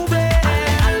start moving.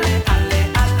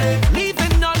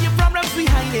 Leaving all your problems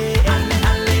behind it.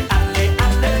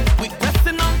 We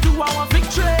pressing on to our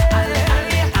victory.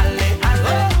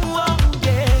 Oh,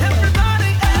 yeah.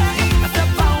 Everybody, I step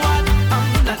forward.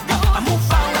 I move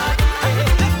forward. I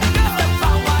step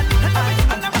forward. I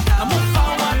move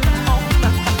forward. I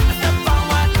step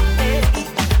forward.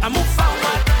 I move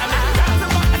forward. I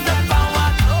step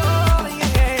forward. Oh,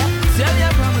 yeah. Tell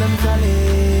your problems,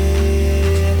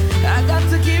 I got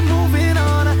to keep moving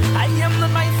on. I am not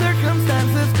my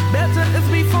circumstances. Better is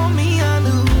before me and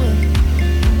you.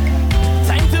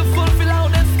 Time to fulfill our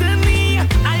destiny.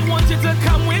 I want you to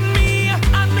come with me.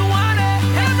 I want it,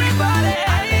 everybody.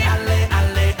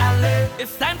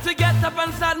 It's time to get up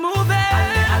and start moving.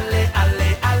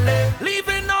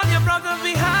 Leaving all your problems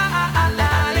behind.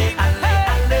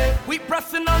 We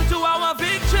pressing on to our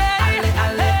victory.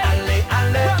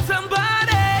 From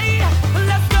somebody.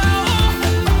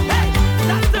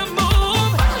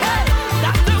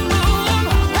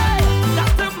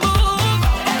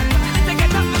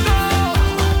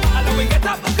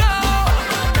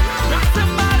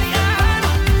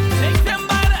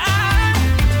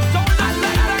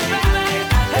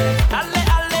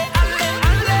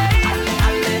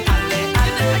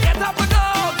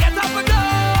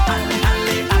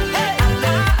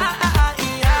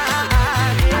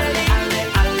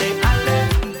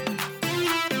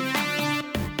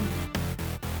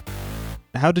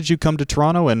 How did you come to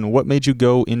Toronto, and what made you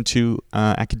go into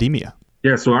academia?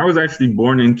 Yeah, so I was actually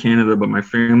born in Canada, but my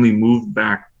family moved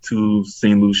back to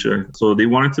St. Lucia. So they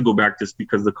wanted to go back just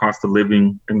because the cost of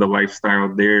living and the lifestyle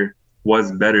there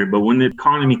was better. But when the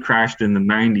economy crashed in the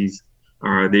 90s,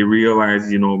 they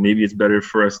realized, maybe it's better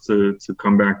for us to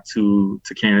come back to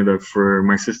Canada for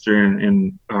my sister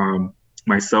and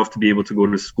myself to be able to go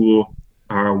to school.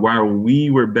 while we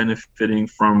were benefiting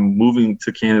from moving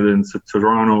to Canada and to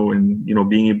Toronto and, you know,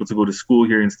 being able to go to school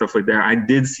here and stuff like that, I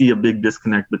did see a big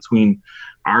disconnect between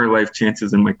our life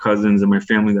chances and my cousins and my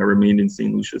family that remained in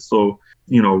St. Lucia. So,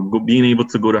 you know, being able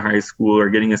to go to high school or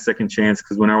getting a second chance,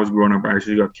 because when I was growing up, I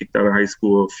actually got kicked out of high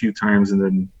school a few times and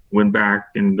then went back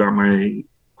and got my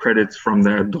credits from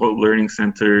the Adult Learning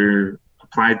Center,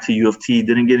 applied to U of T,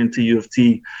 didn't get into U of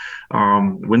T,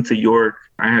 went to York.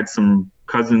 I had some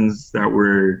cousins that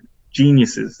were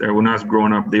geniuses that when I was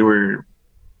growing up, they were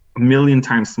a million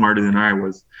times smarter than I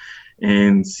was.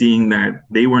 And seeing that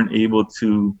they weren't able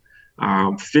to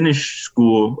finish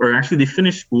school, or actually they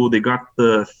finished school, they got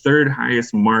the third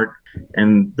highest mark,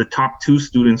 and the top two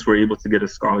students were able to get a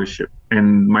scholarship.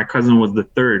 And my cousin was the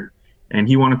third, and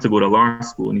he wanted to go to law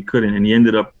school and he couldn't. And he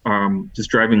ended up just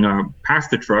driving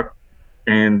past the truck,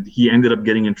 and he ended up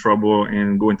getting in trouble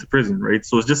and going to prison, right?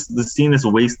 So it's just seeing this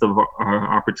waste of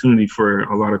opportunity for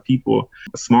a lot of people.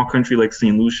 A small country like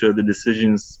St. Lucia, the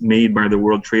decisions made by the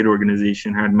World Trade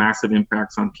Organization had massive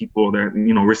impacts on people that,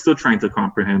 you know, we're still trying to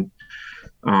comprehend.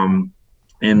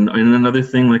 And another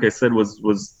thing, like I said, was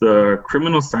the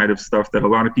criminal side of stuff, that a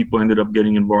lot of people ended up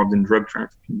getting involved in drug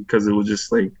trafficking because it was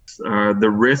just like the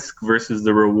risk versus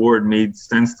the reward made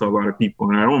sense to a lot of people.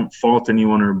 And I don't fault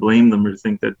anyone or blame them or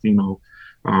think that, you know,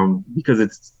 because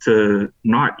it's to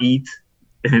not eat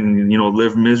and, you know,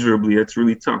 live miserably, it's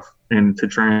really tough. And to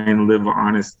try and live an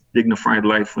honest, dignified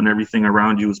life when everything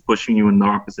around you is pushing you in the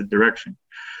opposite direction.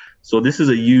 So this is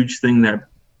a huge thing that,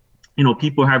 you know,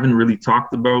 people haven't really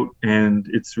talked about, and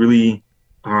it's really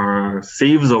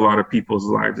saves a lot of people's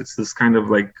lives. It's this kind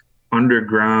of like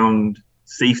underground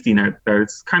safety net that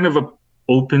it's kind of a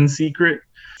open secret.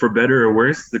 For better or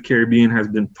worse, the Caribbean has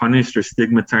been punished or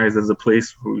stigmatized as a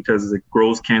place because it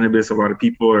grows cannabis. A lot of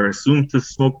people are assumed to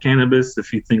smoke cannabis.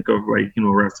 If you think of, like, you know,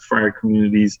 Rastafari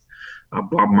communities,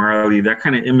 Bob Marley, that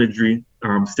kind of imagery,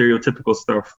 stereotypical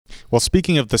stuff. Well,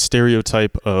 speaking of the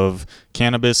stereotype of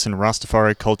cannabis and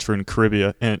Rastafari culture in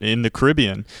the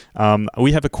Caribbean,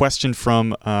 we have a question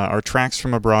from our Tracks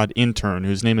from Abroad intern,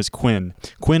 whose name is Quinn.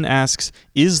 Quinn asks,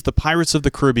 is the Pirates of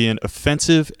the Caribbean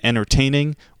offensive,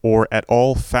 entertaining, or at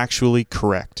all factually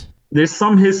correct? There's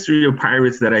some history of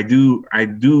pirates that I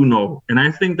do know, and I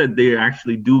think that they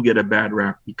actually do get a bad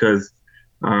rap because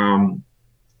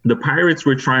the pirates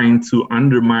were trying to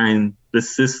undermine the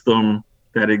system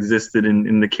that existed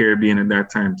in the Caribbean at that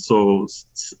time. So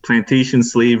plantation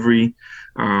slavery,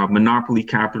 monopoly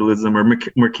capitalism, or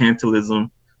mercantilism,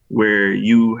 where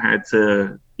you had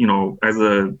to, you know, as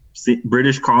a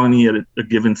British colony at a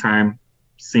given time,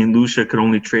 St. Lucia could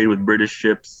only trade with British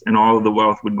ships, and all of the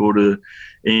wealth would go to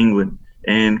England.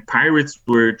 And pirates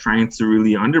were trying to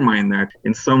really undermine that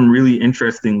in some really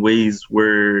interesting ways,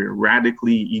 were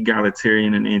radically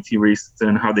egalitarian and anti-racist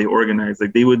in how they organized.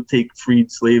 Like, they would take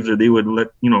freed slaves, or they would let,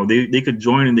 you know, they could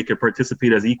join and they could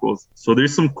participate as equals. So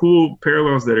there's some cool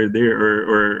parallels that are there,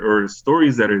 or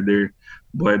stories that are there,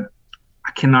 but I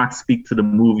cannot speak to the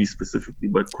movie specifically.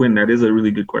 But Quinn, that is a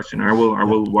really good question. I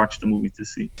will watch the movie to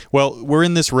see. Well, we're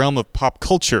in this realm of pop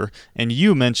culture, and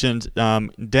you mentioned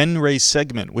Dennerey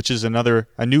Segment, which is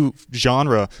a new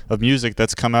genre of music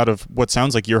that's come out of what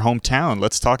sounds like your hometown.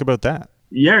 Let's talk about that.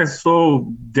 Yeah,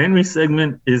 so Dennerey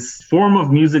Segment is a form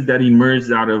of music that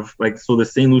emerged out of, like, so the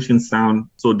St. Lucian sound.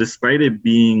 So despite it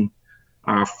being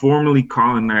formerly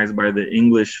colonized by the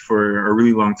English for a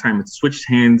really long time, it switched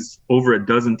hands over a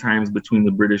dozen times between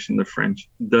the British and the French.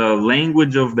 The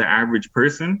language of the average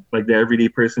person, like the everyday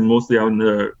person, mostly out in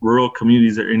the rural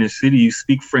communities or inner city, you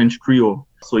speak French Creole.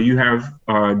 So you have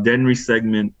Dennerey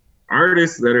Segment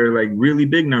artists that are like really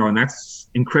big now, and that's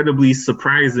incredibly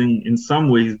surprising in some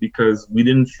ways because we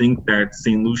didn't think that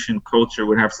St. Lucian culture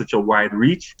would have such a wide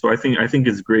reach. So I think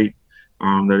it's great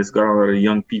that it's got a lot of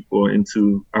young people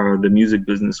into the music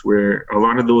business, where a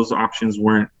lot of those options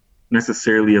weren't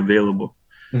necessarily available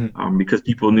because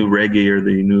people knew reggae, or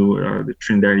they knew the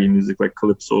Trinidadian music like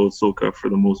calypso, soca for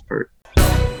the most part.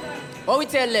 What we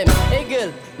tell them? Hey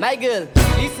girl, my girl,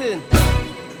 listen.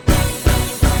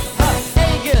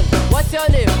 Hey girl, what's your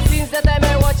name? Since the time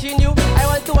I'm watching you, I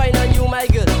want to wine on you, my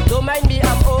girl. Don't mind me,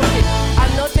 I'm okay.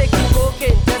 I'm not taking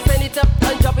cocaine. Just send it up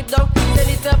and drop it down. Send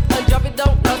it up and drop it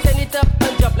down. Now send it up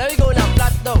and drop. Let me go now.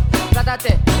 Flat down,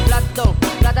 flatate, flat down,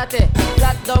 flatate,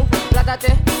 flat down,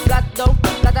 flatate, flat down,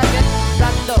 flatate,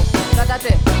 flat down, flatate,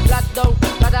 flat down,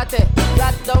 flatate,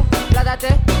 flat down,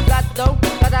 flatate, flat down,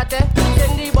 flatate.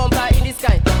 Send the bumper in the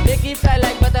sky. Make it fly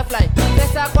like butterfly.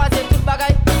 Let's quasi tout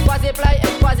bagay, quasi fly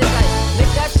and quasi fly.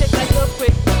 Make that shake like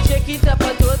earthquake. Shake it up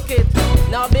and twerk it.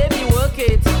 Now baby work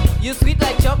it. You sweet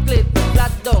like chocolate.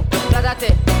 Flat down,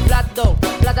 flatate, flat down,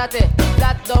 flatate,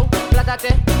 flat down, flatate.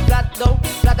 flatate, flat down,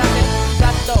 flatate,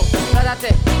 flat down,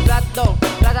 flatate, flat down,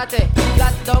 flatate,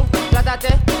 flat down,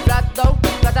 flatate, flat down,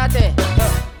 flatate.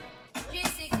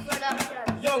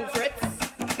 Young Fritz,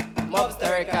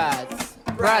 Mobster Records,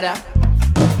 brother,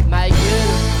 my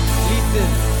girl, listen.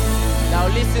 Now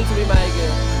listen to me, my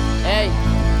girl. Hey,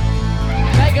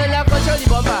 my girl, now control the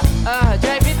bumper.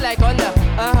 Drive it like Honda.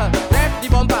 Rap the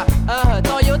bumper.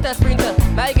 Toyota Sprinter.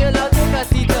 My girl, now take a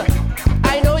seat.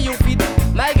 I know you fit.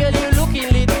 My girl, you looking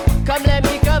lit. Come let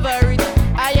me cover it.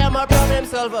 I am a problem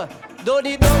solver. Don't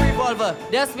need no revolver.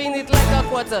 Just spin it like a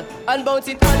quarter. Unbounce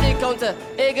it on the counter.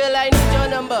 Hey girl, I need your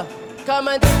number. Come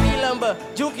and take the lumber.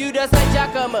 Juke you just like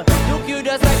Jackhammer. Juke you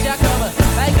just like Jackhammer.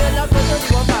 My girl, now control the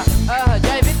bumper.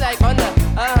 Drive it like Honda.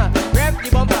 Rap the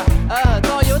bumper.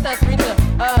 Toyota Sprinter.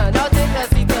 Now take a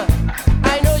seat.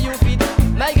 I know you fit.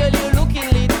 My girl, you looking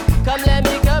lit. Come let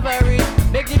me cover it.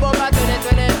 Make the bumper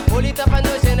turn. Hold it up and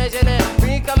no gene.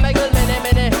 Bring it come my girl,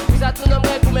 mene. Usa tu nom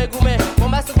gume.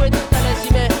 Bomba se kwe tout à la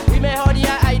chimé. Oui mais hodi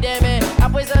a aideme.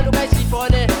 Après ça nous gagne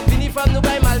chiffonné. Fini from nous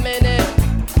gagne malmené.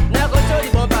 Now control the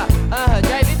bumper.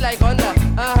 Drive it like Honda.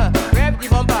 Grab the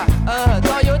bumper.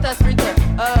 Toyota Sprinter.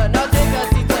 Now take a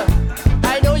seat.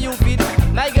 I know you fit.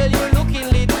 My girl, you looking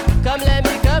lit. Come let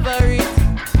me cover it.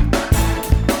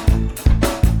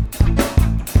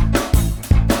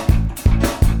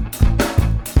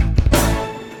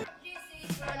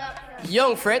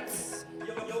 Young Fritz.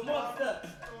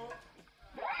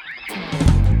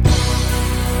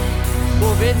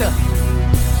 Move it.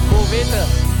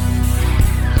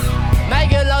 My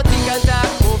girl out in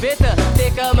contact, move it.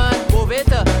 Take a man, move it.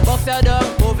 Box your dog,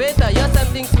 move it. You're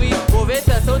something sweet, move it.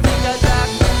 So take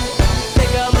contact.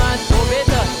 Take a man, move it.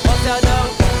 Box your dog,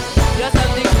 you're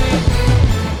something sweet.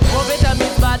 Move it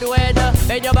means bad weather.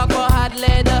 Bend your back for hard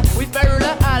leather. With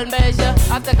Perula, I'll measure.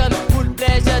 After come good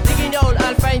pleasure. Digging your hole,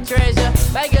 I'll find treasure.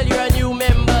 My girl, you're a new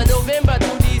member. November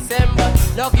to December.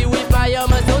 Lucky with my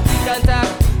armor, so take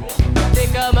contact.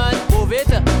 Take a man, move it.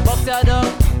 Box your dog.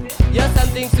 You're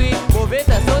something sweet, move it,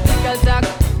 so take contact.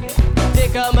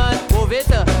 Take a man, move it,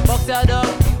 box your dog.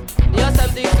 You're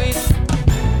something sweet.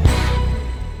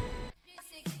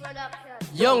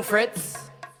 Young Fritz,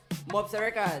 Mobster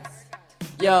Records.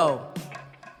 Yo,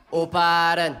 oh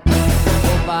pardon.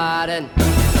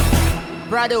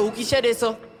 Brother, who qui share this?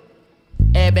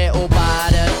 Eh ben, oh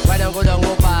pardon. Why don't go down,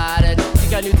 oh pardon. You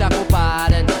can you talk, oh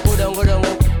pardon. Go down, oh.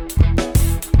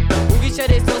 Who qui share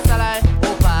this, salai,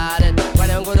 oh pardon. Why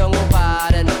don't go down, oh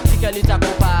pardon. You can you talk,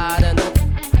 oh pardon.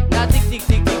 Now tick,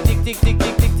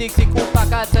 oh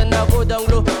pakatan, now go down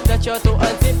low. Touch your toe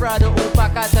and say, brother, oh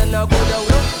pakatan, now go down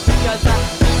low. You can talk,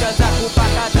 oh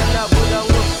pakatan, now go down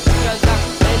low. You can talk,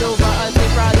 bend over and say,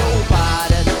 brother, oh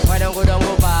pardon. Why don't go down,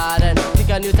 oh pardon. You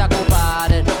can you talk, oh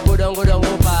pardon. Go down,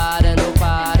 oh pardon, oh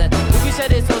pardon. Who can share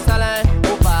this, oh salai,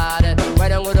 oh pardon. Why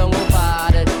don't go down, oh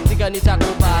pardon. You can you talk,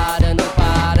 oh pardon, oh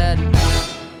pardon.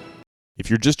 If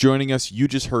you're just joining us, you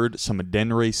just heard some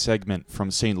Dennerey Segment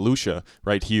from St. Lucia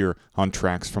right here on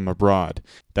Tracks from Abroad.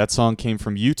 That song came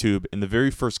from YouTube, and the very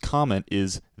first comment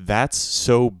is, "That's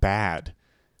so bad."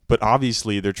 But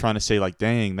obviously, they're trying to say, like,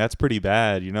 dang, that's pretty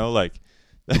bad, you know? Like,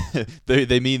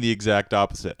 they mean the exact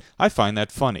opposite. I find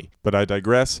that funny, but I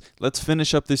digress. Let's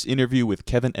finish up this interview with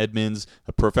Kevin Edmonds,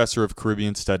 a professor of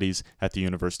Caribbean Studies at the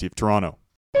University of Toronto.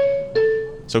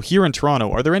 So here in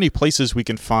Toronto, are there any places we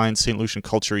can find St. Lucian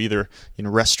culture, either in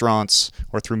restaurants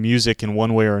or through music in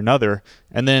one way or another?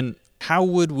 And then how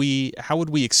would we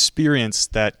experience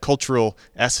that cultural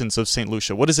essence of St.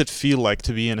 Lucia? What does it feel like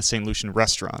to be in a St. Lucian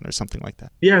restaurant or something like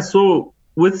that? Yeah, so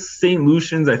with St.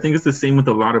 Lucians, I think it's the same with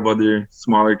a lot of other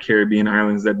smaller Caribbean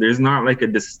islands, that there's not like a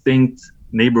distinct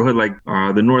neighborhood like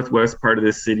the northwest part of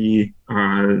the city,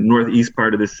 northeast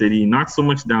part of the city, not so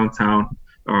much downtown.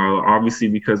 Obviously,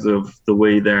 because of the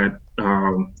way that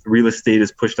real estate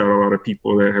has pushed out a lot of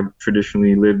people that have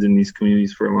traditionally lived in these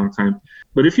communities for a long time.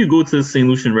 But if you go to a St.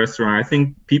 Lucian restaurant, I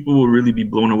think people will really be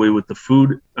blown away with the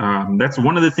food. That's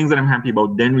one of the things that I'm happy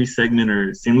about Dennerey Segment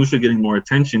or St. Lucia getting more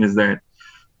attention, is that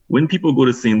when people go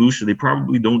to St. Lucia, they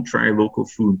probably don't try local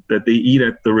food that they eat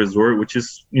at the resort, which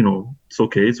is, it's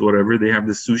okay, it's whatever. They have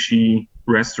the sushi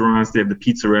restaurants, they have the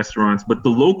pizza restaurants, but the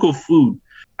local food,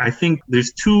 I think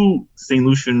there's two St.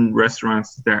 Lucian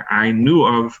restaurants that I knew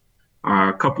of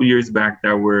a couple years back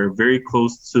that were very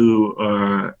close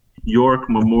to York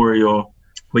Memorial.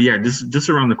 But yeah, just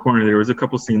around the corner, there was a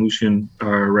couple St. Lucian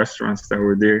restaurants that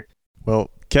were there.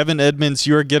 Well, Kevin Edmonds,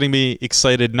 you are getting me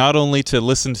excited not only to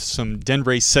listen to some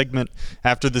Dennerey Segment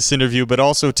after this interview, but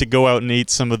also to go out and eat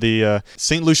some of the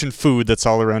St. Lucian food that's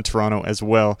all around Toronto as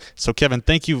well. So Kevin,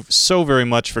 thank you so very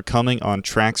much for coming on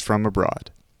Tracks from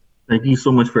Abroad. Thank you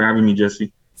so much for having me,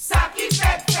 Jesse.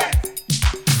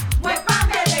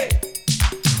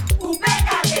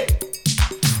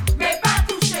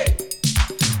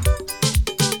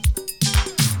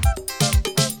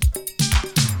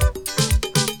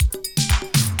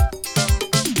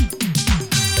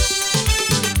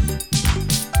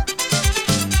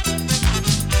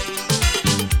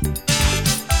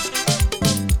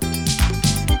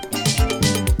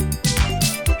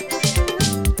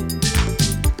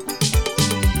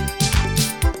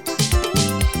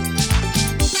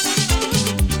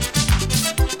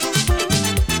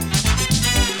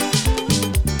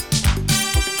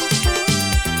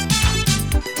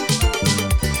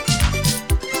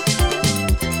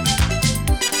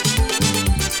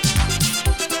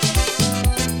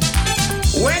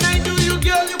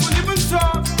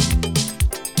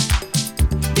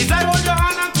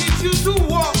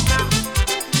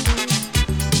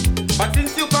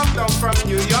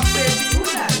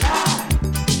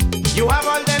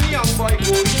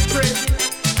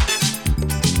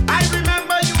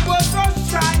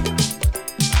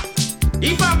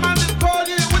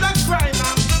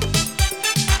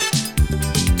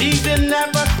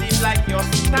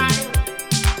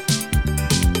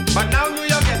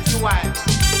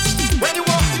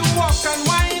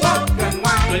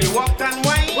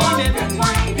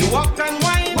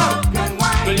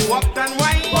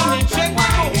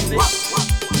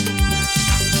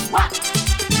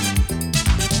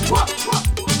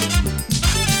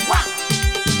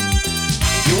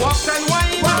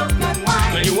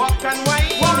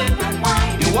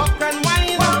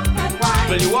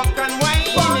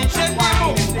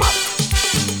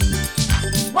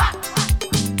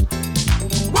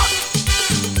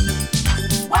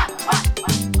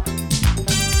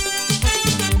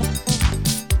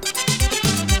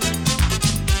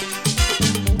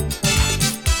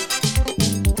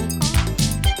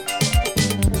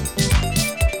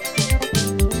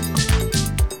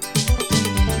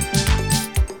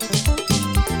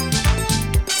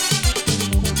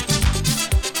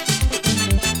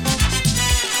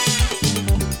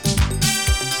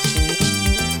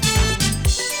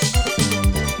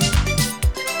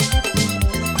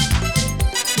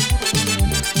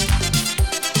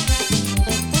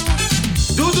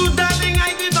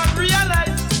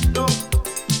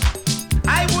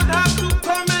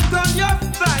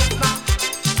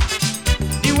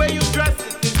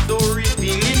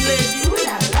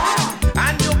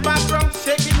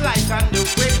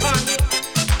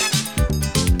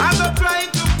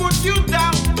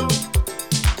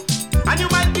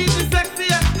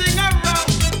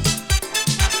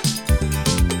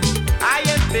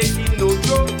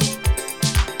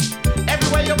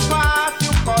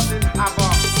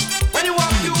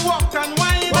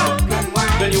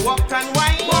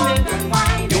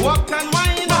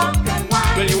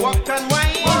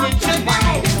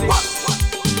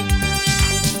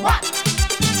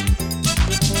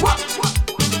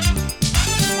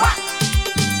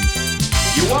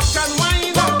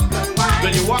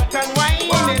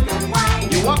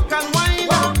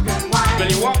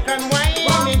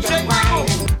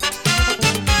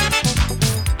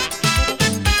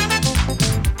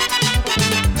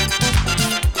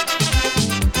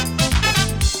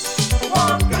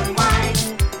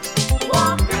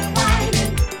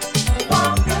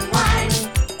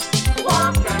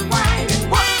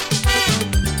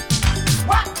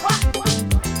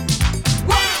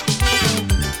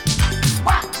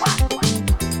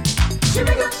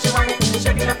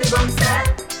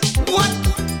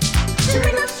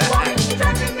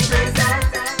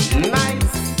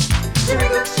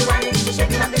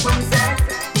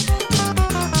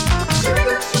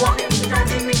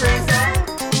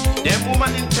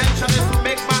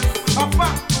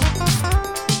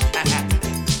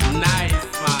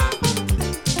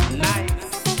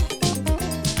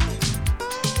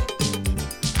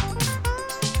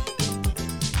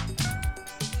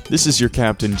 This is your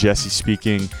captain, Jesse,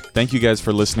 speaking. Thank you guys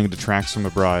for listening to Tracks from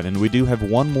Abroad, and we do have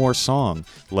one more song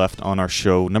left on our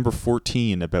show, number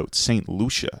 14, about St.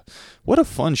 Lucia. What a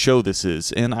fun show this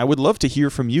is, and I would love to hear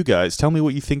from you guys. Tell me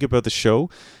what you think about the show.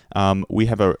 We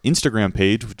have our Instagram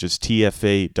page, which is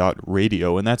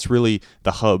tfa.radio, and that's really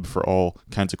the hub for all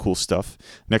kinds of cool stuff.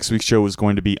 Next week's show is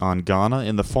going to be on Ghana,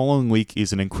 and the following week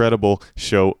is an incredible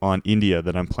show on India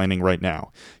that I'm planning right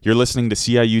now. You're listening to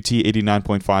CIUT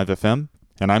 89.5 FM.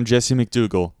 And I'm Jesse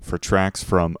McDougall for Tracks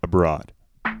from Abroad.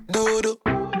 Dudu,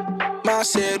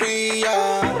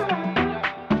 Maseria.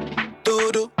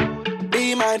 Dudu,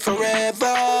 be mine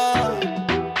forever.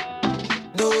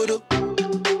 Dudu,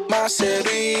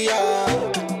 Maseria.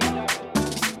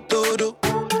 Dudu,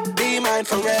 be mine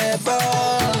forever.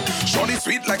 Shorty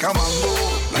sweet like a mango,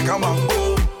 like a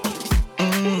mango.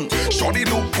 Shorty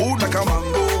look good like a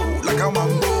mango, like a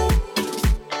mango.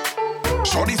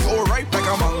 Shorty so ripe like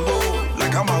a mango,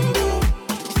 like a mango.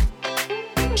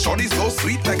 Shorty so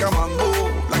sweet like a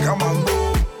mango, like a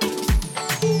mango.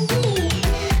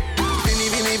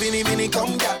 Vinny,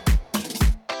 come ya.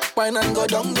 Wine and go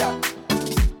down ya.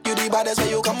 You the baddest where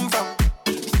you come from.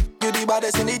 You the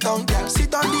baddest in the town, yeah.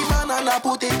 Sit on the banana,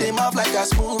 put it in mouth like a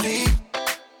smoothie.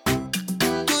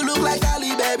 You look like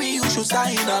Ali, baby, you should star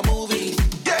in a movie.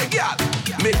 Yeah, girl,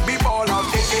 make me ball out,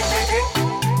 eh, eh, eh, eh.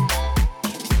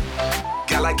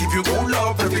 Girl, I give you good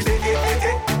love every day, eh, eh,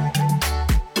 eh.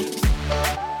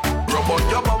 Rub on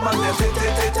your bum and left, eh,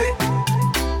 eh, eh, eh.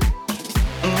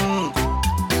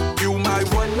 You my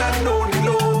one and only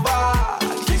lover.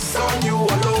 Kiss on you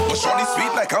alone. But shorty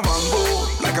sweet like a mango,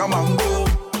 like a mango.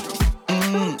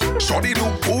 Shorty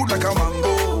look good like a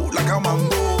mango, like a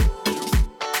mango.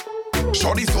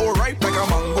 Shorty so ripe like a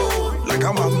mango, like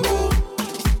a mango.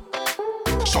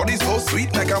 Shorty so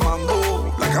sweet like a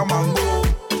mango, like a mango.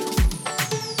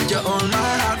 You own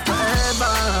my heart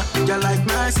forever. You're like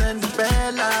my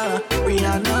Cinderella.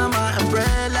 Rihanna, my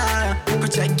umbrella.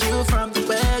 Protect you from the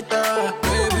weather.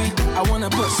 Baby, I wanna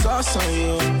put sauce on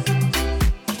you.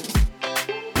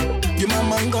 Your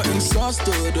mama got sauce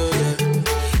to do, yeah.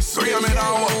 So you mean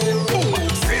now,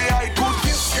 say I could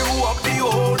kiss you up the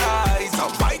whole night.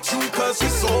 I'll bite you cause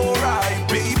you're so right,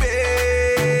 baby.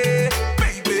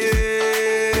 Baby,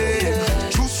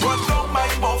 juice run down my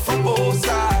mouth from both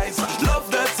sides. Love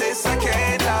the taste, I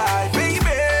can't lie,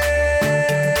 baby.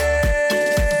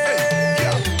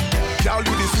 Y'all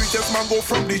you the sweetest mango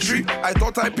from the tree. I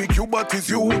thought I pick you, but it's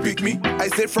you who pick me. I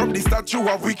said from the start you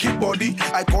have wicked body.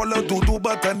 I call her Dudu,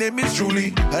 but her name is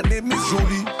Julie. Her name is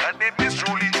Julie. Her name is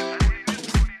Julie.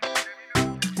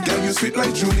 Girl, you sweet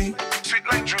like Julie. Sweet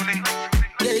like Julie.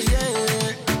 Yeah,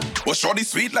 yeah. Well, shorty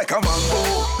sweet like a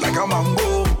mango, like a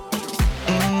mango.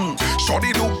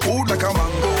 Shorty look good like a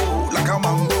mango, like a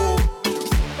mango.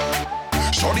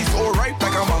 Shorty so ripe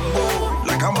like a mango,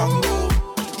 like a mango.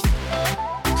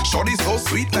 Shorty so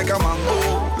sweet like a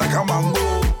mango, like a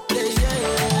mango. Yeah,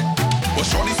 yeah. Well,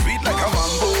 shorty sweet like a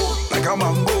mango, like a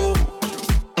mango.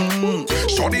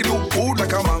 Shorty look good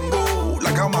like a mango,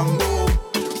 like a mango.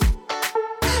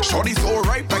 Shorty so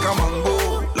ripe like a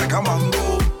mango, like a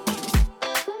mango.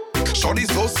 Shorty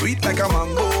so sweet like a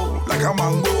mango, like a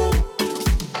mango.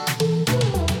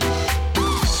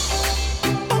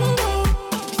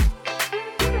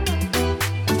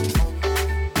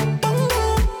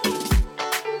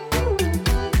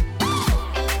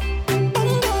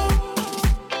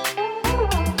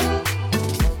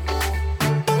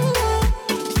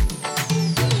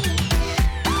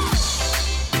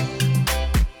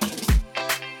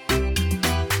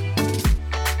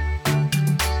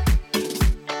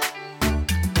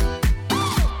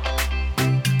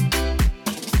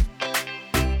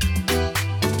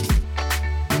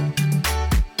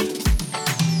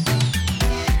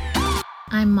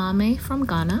 I'm Mame from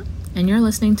Ghana, and you're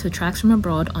listening to Tracks from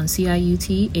Abroad on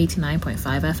CIUT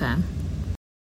 89.5 FM.